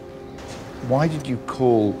 Why did you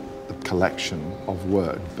call the collection of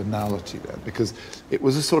work Banality then? Because it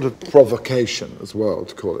was a sort of provocation as well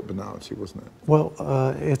to call it Banality, wasn't it? Well,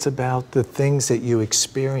 it's about the things that you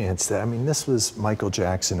experience. I mean, this was Michael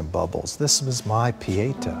Jackson and Bubbles. This was my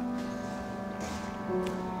Pieta.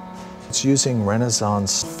 It's using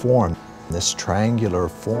Renaissance form, this triangular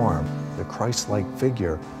form, the Christ-like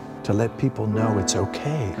figure, to let people know it's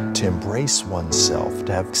okay to embrace oneself,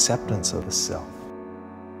 to have acceptance of the self.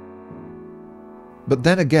 But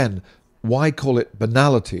then again, why call it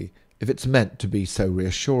banality if it's meant to be so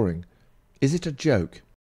reassuring. Is it a joke?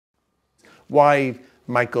 Why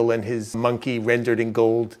Michael and his monkey rendered in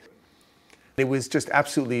gold? It was just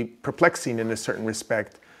absolutely perplexing in a certain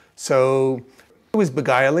respect. So it was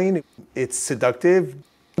beguiling, it's seductive.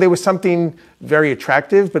 There was something very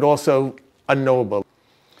attractive, but also unknowable.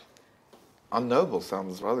 Unknowable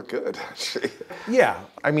sounds rather good, actually. Yeah,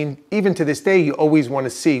 I mean, even to this day, you always want to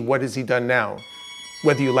see what has he done now,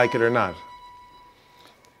 whether you like it or not.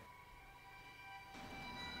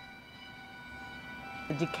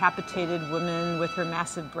 The decapitated woman with her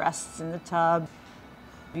massive breasts in the tub,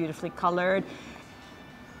 beautifully colored.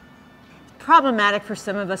 Problematic for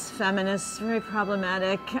some of us feminists, very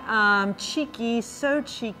problematic. Cheeky, so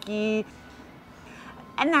cheeky.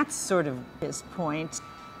 And that's sort of his point.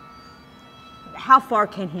 How far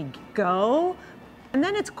can he go? And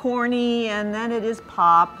then it's corny, and then it is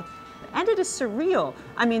pop, and it is surreal.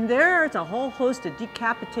 I mean, there's a whole host of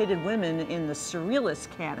decapitated women in the surrealist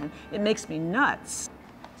canon. It makes me nuts.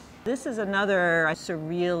 This is another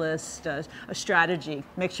surrealist a strategy.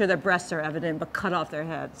 Make sure their breasts are evident, but cut off their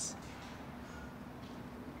heads.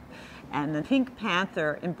 And the Pink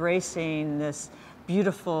Panther embracing this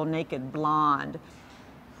beautiful naked blonde.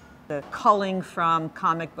 The culling from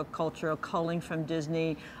comic book culture, culling from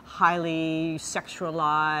Disney, highly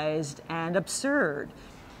sexualized and absurd.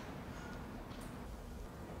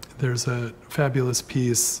 There's a fabulous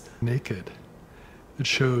piece, Naked. It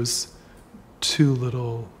shows two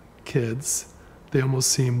little kids. They almost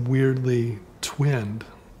seem weirdly twinned.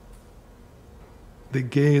 They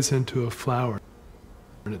gaze into a flower,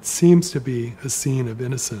 and it seems to be a scene of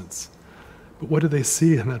innocence. But what do they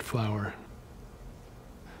see in that flower?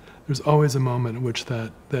 There's always a moment in which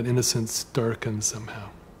that innocence darkens somehow,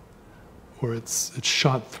 or it's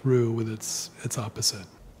shot through with its opposite.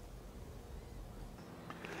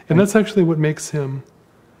 And that's actually what makes him,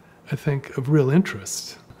 I think, of real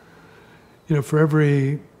interest. You know, for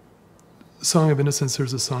every song of innocence,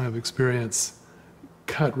 there's a song of experience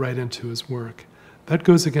cut right into his work. That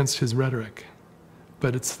goes against his rhetoric,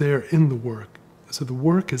 but it's there in the work. So the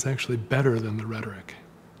work is actually better than the rhetoric,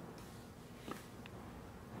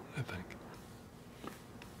 I think.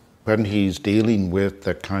 When he's dealing with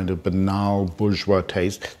the kind of banal bourgeois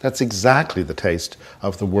taste, that's exactly the taste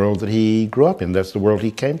of the world that he grew up in. That's the world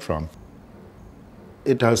he came from.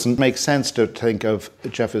 It doesn't make sense to think of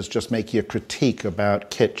Jeff as just making a critique about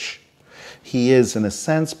kitsch. He is in a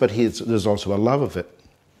sense, but there's also a love of it.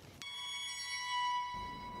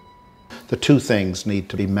 The two things need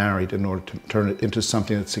to be married in order to turn it into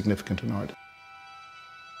something that's significant in art.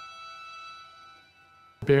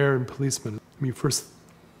 Bear and Policeman, when you first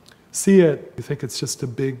see it, you think it's just a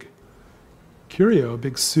big curio, a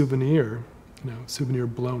big souvenir, souvenir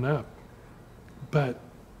blown up. But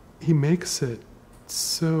he makes it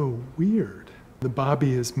so weird. The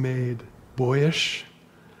Bobby is made boyish.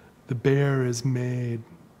 The bear is made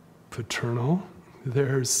paternal.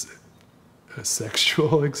 There's a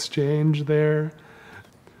sexual exchange there.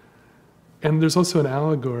 And there's also an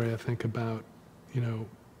allegory, I think, about,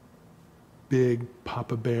 big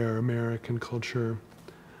Papa Bear American culture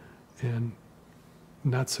and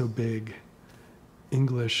not so big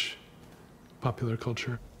English popular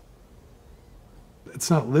culture. It's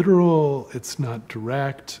not literal, it's not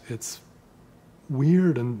direct, it's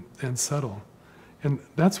weird and subtle. And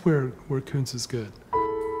that's where Koons is good.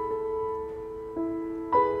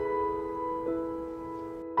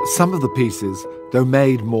 Some of the pieces, though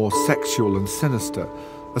made more sexual and sinister,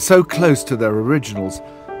 are so close to their originals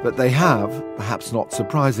that they have, perhaps not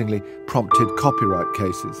surprisingly, prompted copyright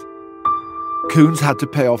cases. Koons had to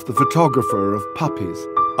pay off the photographer of puppies.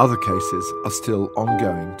 Other cases are still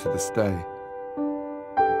ongoing to this day.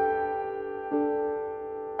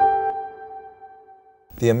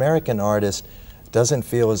 The American artist doesn't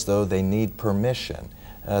feel as though they need permission.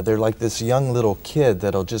 They're like this young little kid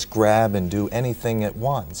that'll just grab and do anything at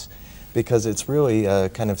once, because it's really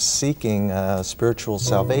kind of seeking spiritual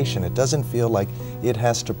salvation. It doesn't feel like it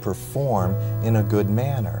has to perform in a good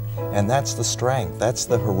manner. And that's the strength, that's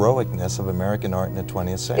the heroicness of American art in the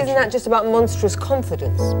 20th century. Isn't that just about monstrous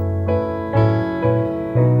confidence?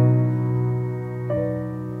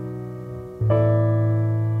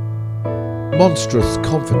 Monstrous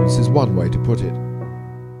confidence is one way to put it.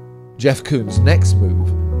 Jeff Koons' next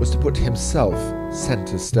move was to put himself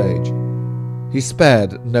centre stage. He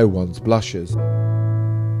spared no one's blushes.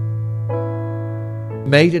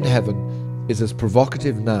 Made in Heaven is as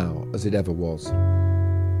provocative now as it ever was.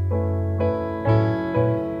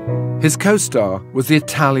 His co-star was the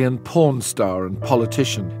Italian porn star and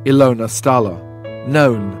politician Ilona Stalla,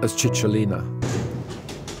 known as Cicciolina.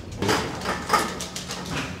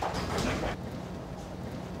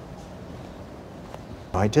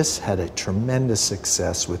 I just had a tremendous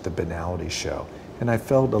success with the Banality Show. And I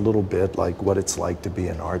felt a little bit like what it's like to be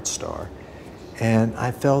an art star. And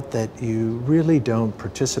I felt that you really don't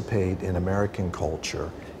participate in American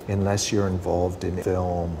culture unless you're involved in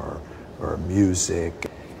film or music.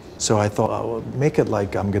 So I thought, I'll make it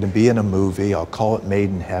like I'm going to be in a movie, I'll call it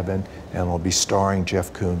Made in Heaven, and I'll be starring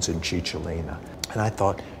Jeff Koons and Cicciolina. And I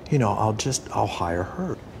thought, you know, I'll hire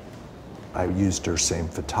her. I used her same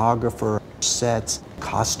photographer, sets,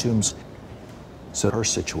 costumes. So her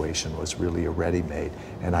situation was really a ready-made,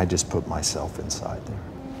 and I just put myself inside there.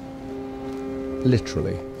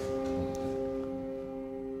 Literally.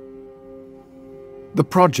 The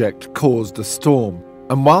project caused a storm,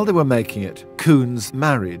 and while they were making it, Koons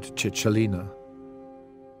married Cicciolina.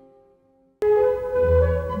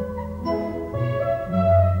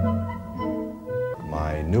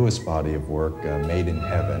 My newest body of work, Made in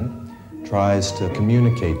Heaven, tries to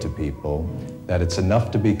communicate to people that it's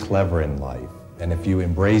enough to be clever in life. And if you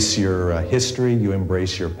embrace your history, you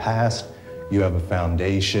embrace your past, you have a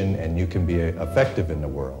foundation and you can be effective in the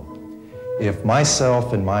world. If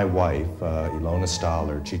myself and my wife, Ilona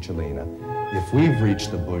Staller, Cicciolina, if we've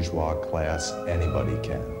reached the bourgeois class, anybody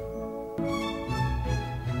can.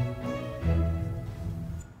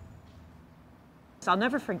 I'll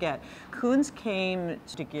never forget, Koons came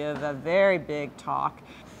to give a very big talk,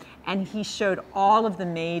 and he showed all of the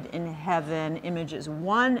Made in Heaven images,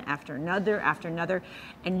 one after another,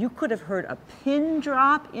 and you could have heard a pin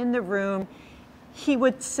drop in the room. He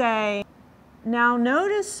would say, "Now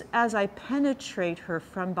notice as I penetrate her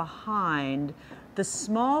from behind, the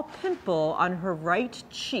small pimple on her right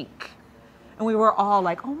cheek." And we were all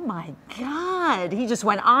like, oh my God. He just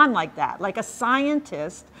went on like that, like a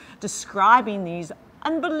scientist describing these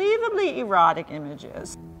unbelievably erotic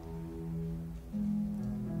images.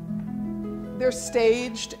 They're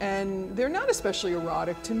staged and they're not especially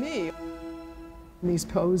erotic to me. These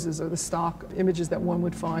poses are the stock images that one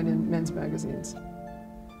would find in men's magazines.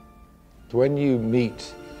 When you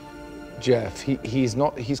meet Jeff, he's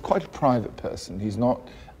quite a private person. He's not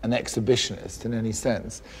an exhibitionist in any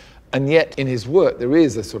sense. And yet in his work there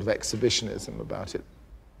is a sort of exhibitionism about it.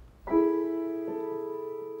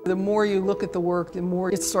 The more you look at the work, the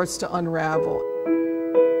more it starts to unravel.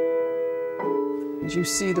 You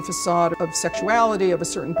see the facade of sexuality, of a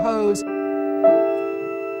certain pose.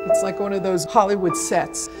 It's like one of those Hollywood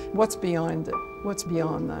sets. What's behind it? What's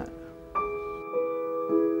beyond that?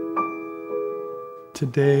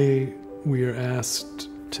 Today, we are asked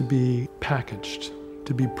to be packaged,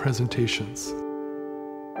 to be presentations.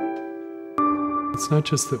 It's not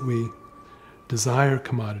just that we desire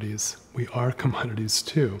commodities, we are commodities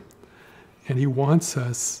too. And he wants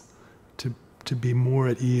us to be more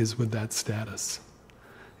at ease with that status.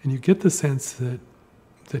 And you get the sense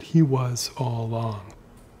that he was all along.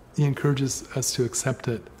 He encourages us to accept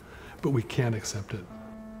it, but we can't accept it.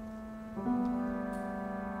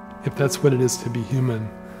 If that's what it is to be human,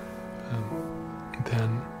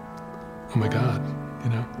 then, oh my God, you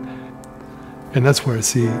know? And that's where I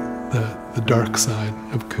see the dark side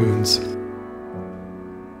of Koons.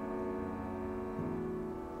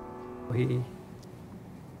 He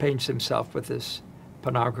paints himself with this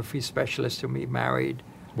pornography specialist whom he married.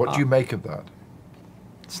 What do you make of that?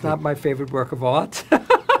 It's not my favorite work of art.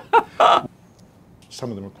 Some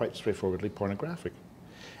of them are quite straightforwardly pornographic.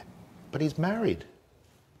 But he's married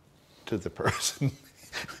to the person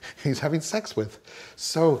he's having sex with.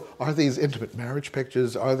 So are these intimate marriage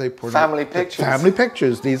pictures? Are they Family pictures? Family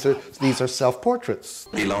pictures. These are self-portraits.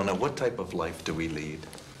 Ilona, what type of life do we lead?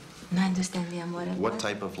 No understand the amor. What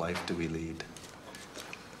type of life do we lead?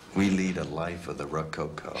 We lead a life of the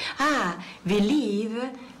Rococo. Ah, we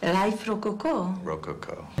live life Rococo.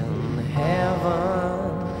 Rococo. In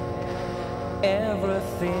heaven,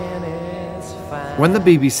 everything is fine. When the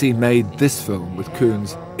BBC made this film with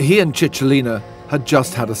Koons, he and Cicciolina had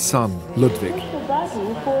just had a son, Ludwig. Push the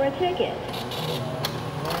button for a ticket.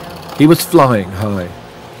 He was flying high.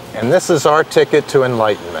 And this is our ticket to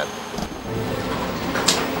enlightenment.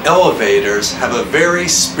 Elevators have a very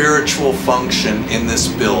spiritual function in this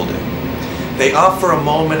building. They offer a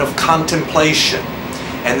moment of contemplation,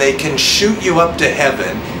 and they can shoot you up to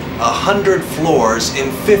heaven 100 floors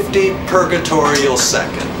in 50 purgatorial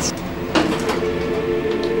seconds.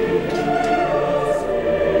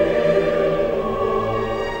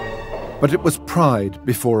 But it was pride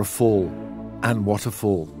before a fall, and what a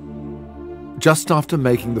fall. Just after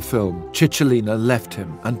making the film, Cicciolina left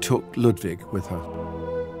him and took Ludwig with her.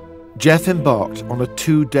 Jeff embarked on a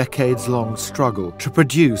 2 decades-long struggle to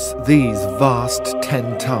produce these vast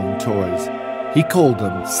 10-ton toys. He called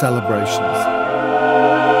them celebrations.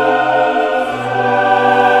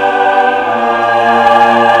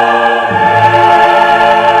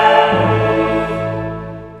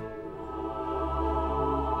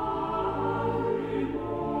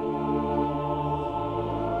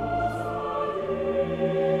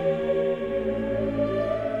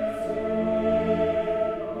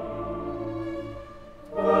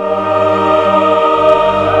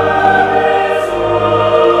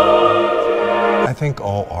 think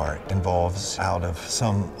all art involves out of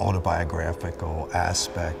some autobiographical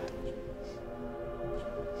aspect.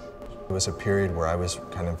 It was a period where I was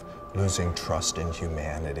kind of losing trust in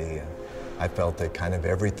humanity. I felt that kind of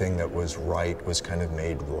everything that was right was kind of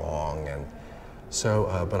made wrong. And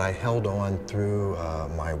so, but I held on through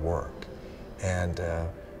my work. And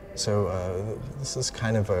so this is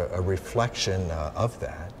kind of a reflection of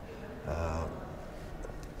that.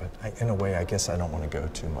 But in a way, I guess I don't want to go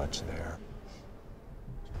too much there.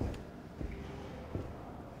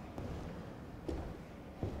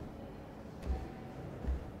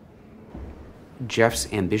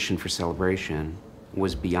 Jeff's ambition for Celebration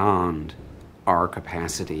was beyond our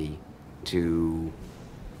capacity to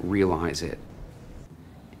realize it.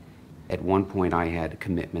 At one point, I had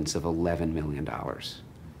commitments of $11 million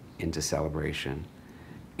into Celebration,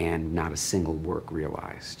 and not a single work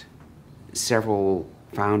realized. Several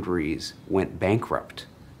foundries went bankrupt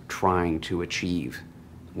trying to achieve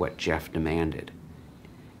what Jeff demanded.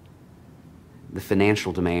 The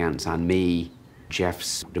financial demands on me,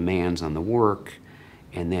 Jeff's demands on the work,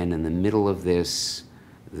 and then in the middle of this,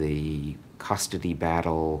 the custody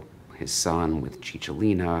battle, his son with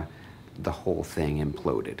Cicciolina, the whole thing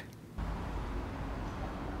imploded.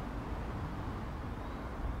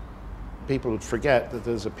 People would forget that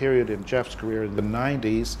there's a period in Jeff's career in the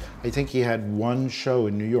 90s, I think he had one show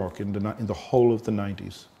in New York in the whole of the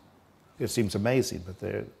 90s. It seems amazing, but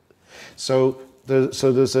there.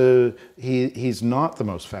 He's not the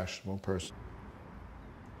most fashionable person.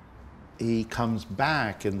 He comes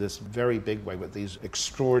back in this very big way with these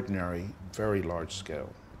extraordinary, very large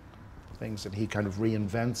scale things, and he kind of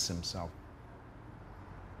reinvents himself.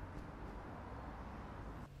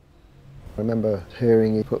 I remember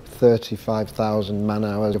hearing he put 35,000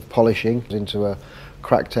 man-hours of polishing into a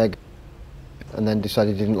cracked egg and then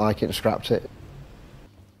decided he didn't like it and scrapped it.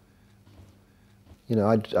 You know,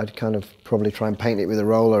 I'd kind of probably try and paint it with a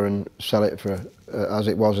roller and sell it for as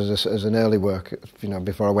it was as an early work, you know,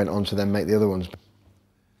 before I went on to then make the other ones.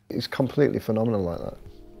 It's completely phenomenal like that.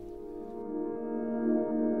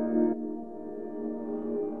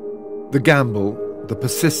 The gamble, the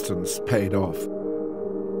persistence paid off.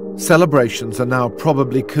 Celebrations are now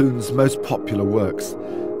probably Koons' most popular works.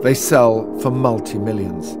 They sell for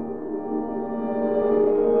multi-millions.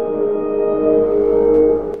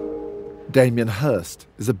 Damien Hirst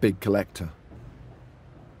is a big collector.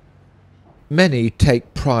 Many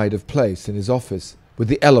take pride of place in his office, with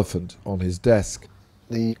the elephant on his desk.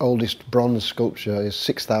 The oldest bronze sculpture is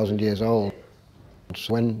 6,000 years old.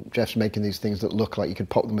 So when Jeff's making these things that look like you could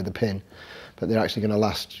pop them with a pin, but they're actually going to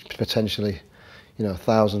last potentially, you know,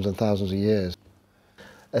 thousands and thousands of years.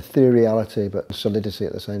 Ethereality, but solidity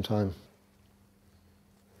at the same time.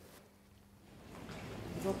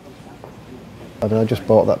 I mean, I just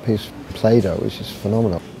bought that piece of Play-Doh, which is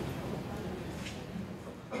phenomenal.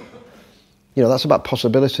 You know, that's about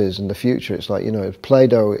possibilities and the future. It's like, you know,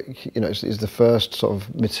 Play-Doh, you know, is the first sort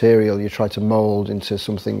of material you try to mould into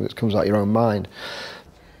something that comes out of your own mind.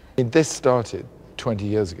 This started 20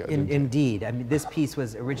 years ago, didn't it? Indeed. I mean, this piece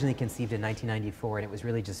was originally conceived in 1994, and it was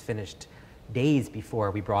really just finished days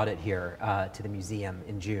before we brought it here to the museum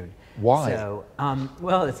in June. Why? So,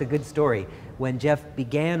 well, it's a good story. When Jeff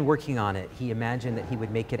began working on it, he imagined that he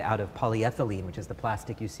would make it out of polyethylene, which is the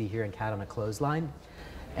plastic you see here in Cat on a Clothesline.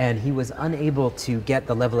 And he was unable to get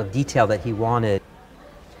the level of detail that he wanted.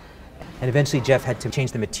 And eventually Jeff had to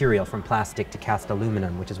change the material from plastic to cast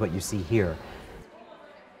aluminum, which is what you see here.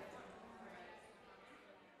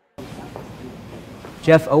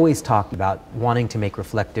 Jeff always talked about wanting to make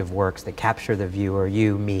reflective works that capture the viewer,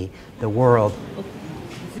 you, me, the world.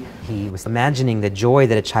 He was imagining the joy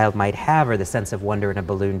that a child might have, or the sense of wonder in a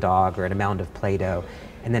balloon dog or in a mound of Play-Doh.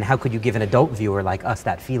 And then how could you give an adult viewer like us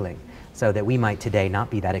that feeling? So that we might today not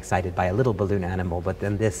be that excited by a little balloon animal, but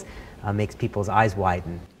then this makes people's eyes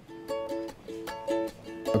widen.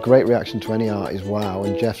 A great reaction to any art is wow,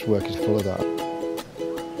 and Jeff's work is full of that.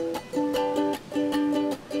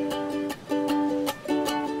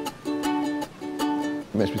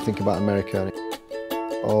 It makes me think about America, and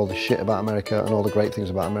all the shit about America and all the great things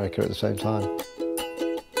about America at the same time.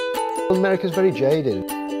 America's very jaded,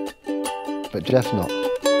 but Jeff's not.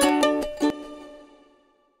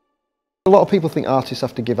 A lot of people think artists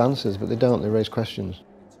have to give answers, but they don't. They raise questions.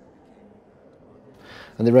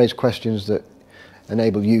 And they raise questions that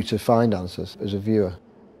enable you to find answers as a viewer.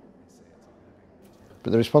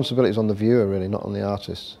 But the responsibility is on the viewer, really, not on the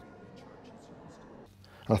artist.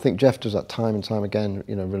 And I think Jeff does that time and time again,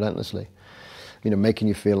 you know, relentlessly. You know, making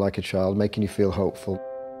you feel like a child, making you feel hopeful.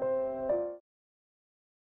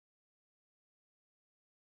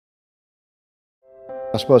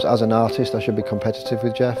 I suppose as an artist I should be competitive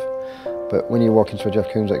with Jeff, but when you walk into a Jeff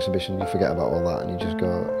Koons exhibition you forget about all that and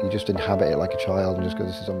you just inhabit it like a child and just go,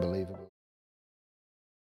 this is unbelievable.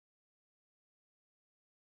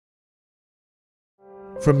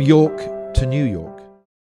 From York to New York,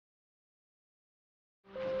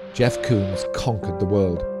 Jeff Koons conquered the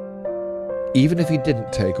world, even if he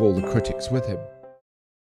didn't take all the critics with him.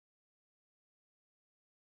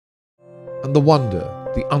 And the wonder,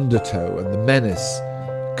 the undertow and the menace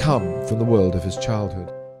come from the world of his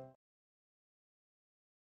childhood.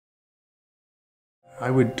 I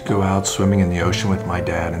would go out swimming in the ocean with my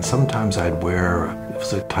dad, and sometimes I'd wear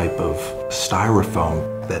a type of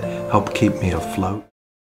styrofoam that helped keep me afloat.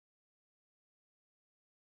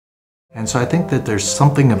 And so I think that there's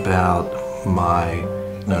something about my,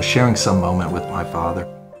 sharing some moment with my father.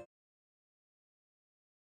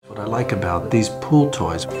 What I like about these pool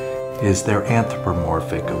toys is they're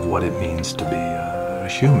anthropomorphic of what it means to be a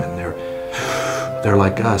human. They're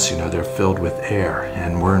like us, they're filled with air,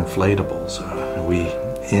 and we're inflatables. We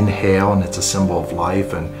inhale and it's a symbol of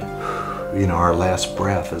life, and our last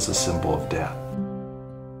breath is a symbol of death.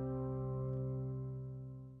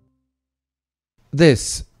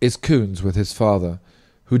 This is Koons with his father,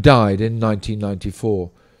 who died in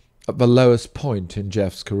 1994, at the lowest point in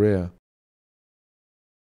Jeff's career.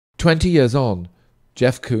 20 years on,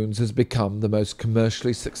 Jeff Koons has become the most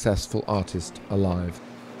commercially successful artist alive.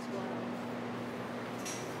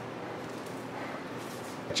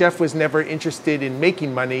 Jeff was never interested in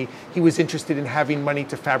making money. He was interested in having money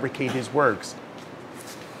to fabricate his works.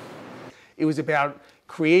 It was about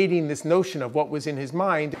creating this notion of what was in his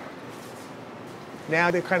mind. Now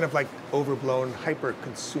they're kind of like overblown,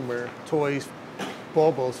 hyper-consumer toys,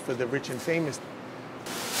 baubles for the rich and famous.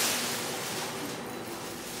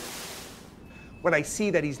 When I see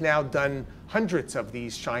that he's now done hundreds of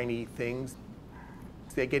these shiny things,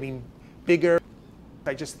 they're getting bigger,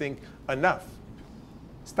 I just think, enough.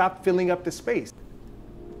 Stop filling up the space.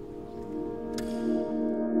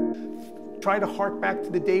 Try to hark back to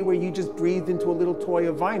the day where you just breathed into a little toy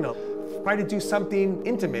of vinyl. Try to do something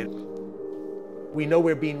intimate. We know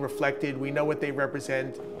we're being reflected, we know what they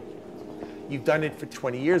represent. You've done it for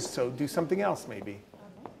 20 years, so do something else maybe.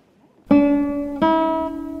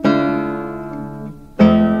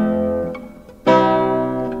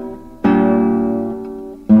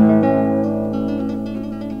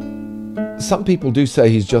 Some people do say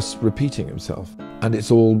he's just repeating himself, and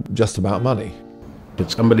it's all just about money.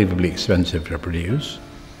 It's unbelievably expensive to produce.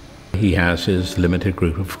 He has his limited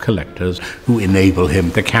group of collectors who enable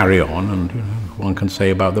him to carry on, and one can say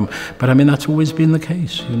about them. But I mean, that's always been the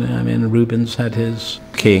case. I mean, Rubens had his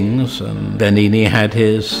kings, and Bernini had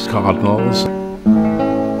his cardinals.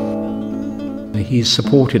 He's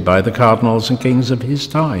supported by the cardinals and kings of his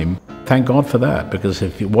time. Thank God for that, because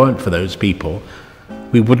if it weren't for those people,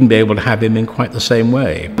 we wouldn't be able to have him in quite the same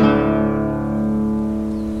way.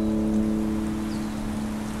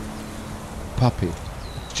 Puppy.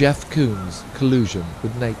 Jeff Koons' collusion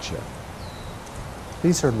with nature.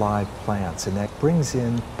 These are live plants, and that brings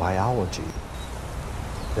in biology,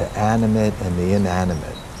 the animate and the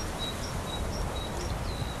inanimate.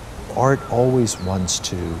 Art always wants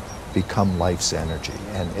to become life's energy,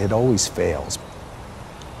 and it always fails,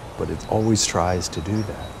 but it always tries to do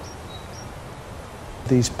that.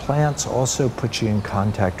 These plants also put you in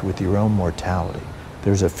contact with your own mortality.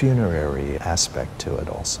 There's a funerary aspect to it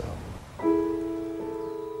also.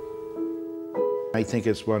 I think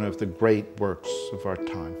it's one of the great works of our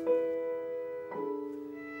time.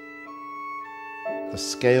 The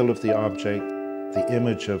scale of the object, the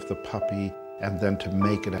image of the puppy, and then to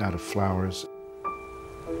make it out of flowers.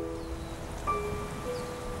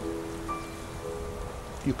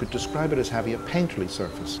 You could describe it as having a painterly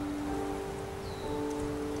surface.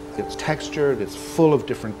 It's textured, it's full of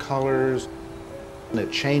different colors, and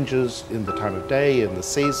it changes in the time of day, in the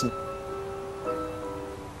season.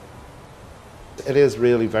 It is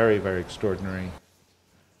really very, very extraordinary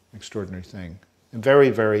thing, and very,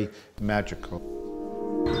 very magical.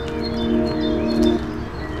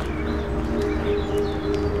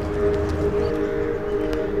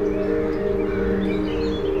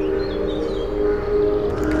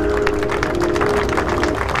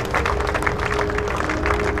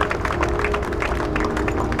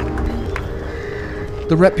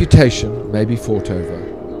 The reputation may be fought over,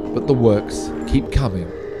 but the works keep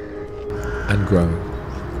coming and growing.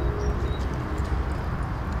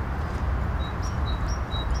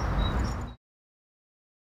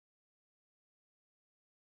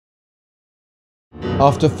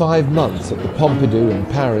 After 5 months at the Pompidou in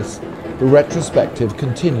Paris, the retrospective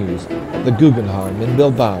continues at the Guggenheim in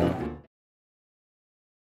Bilbao.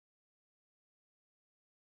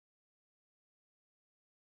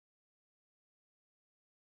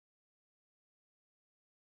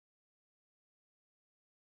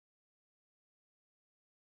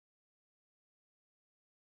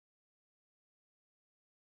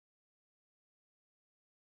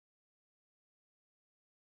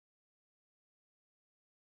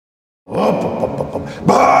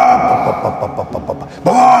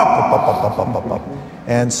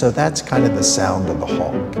 And so that's kind of the sound of the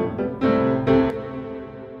hawk.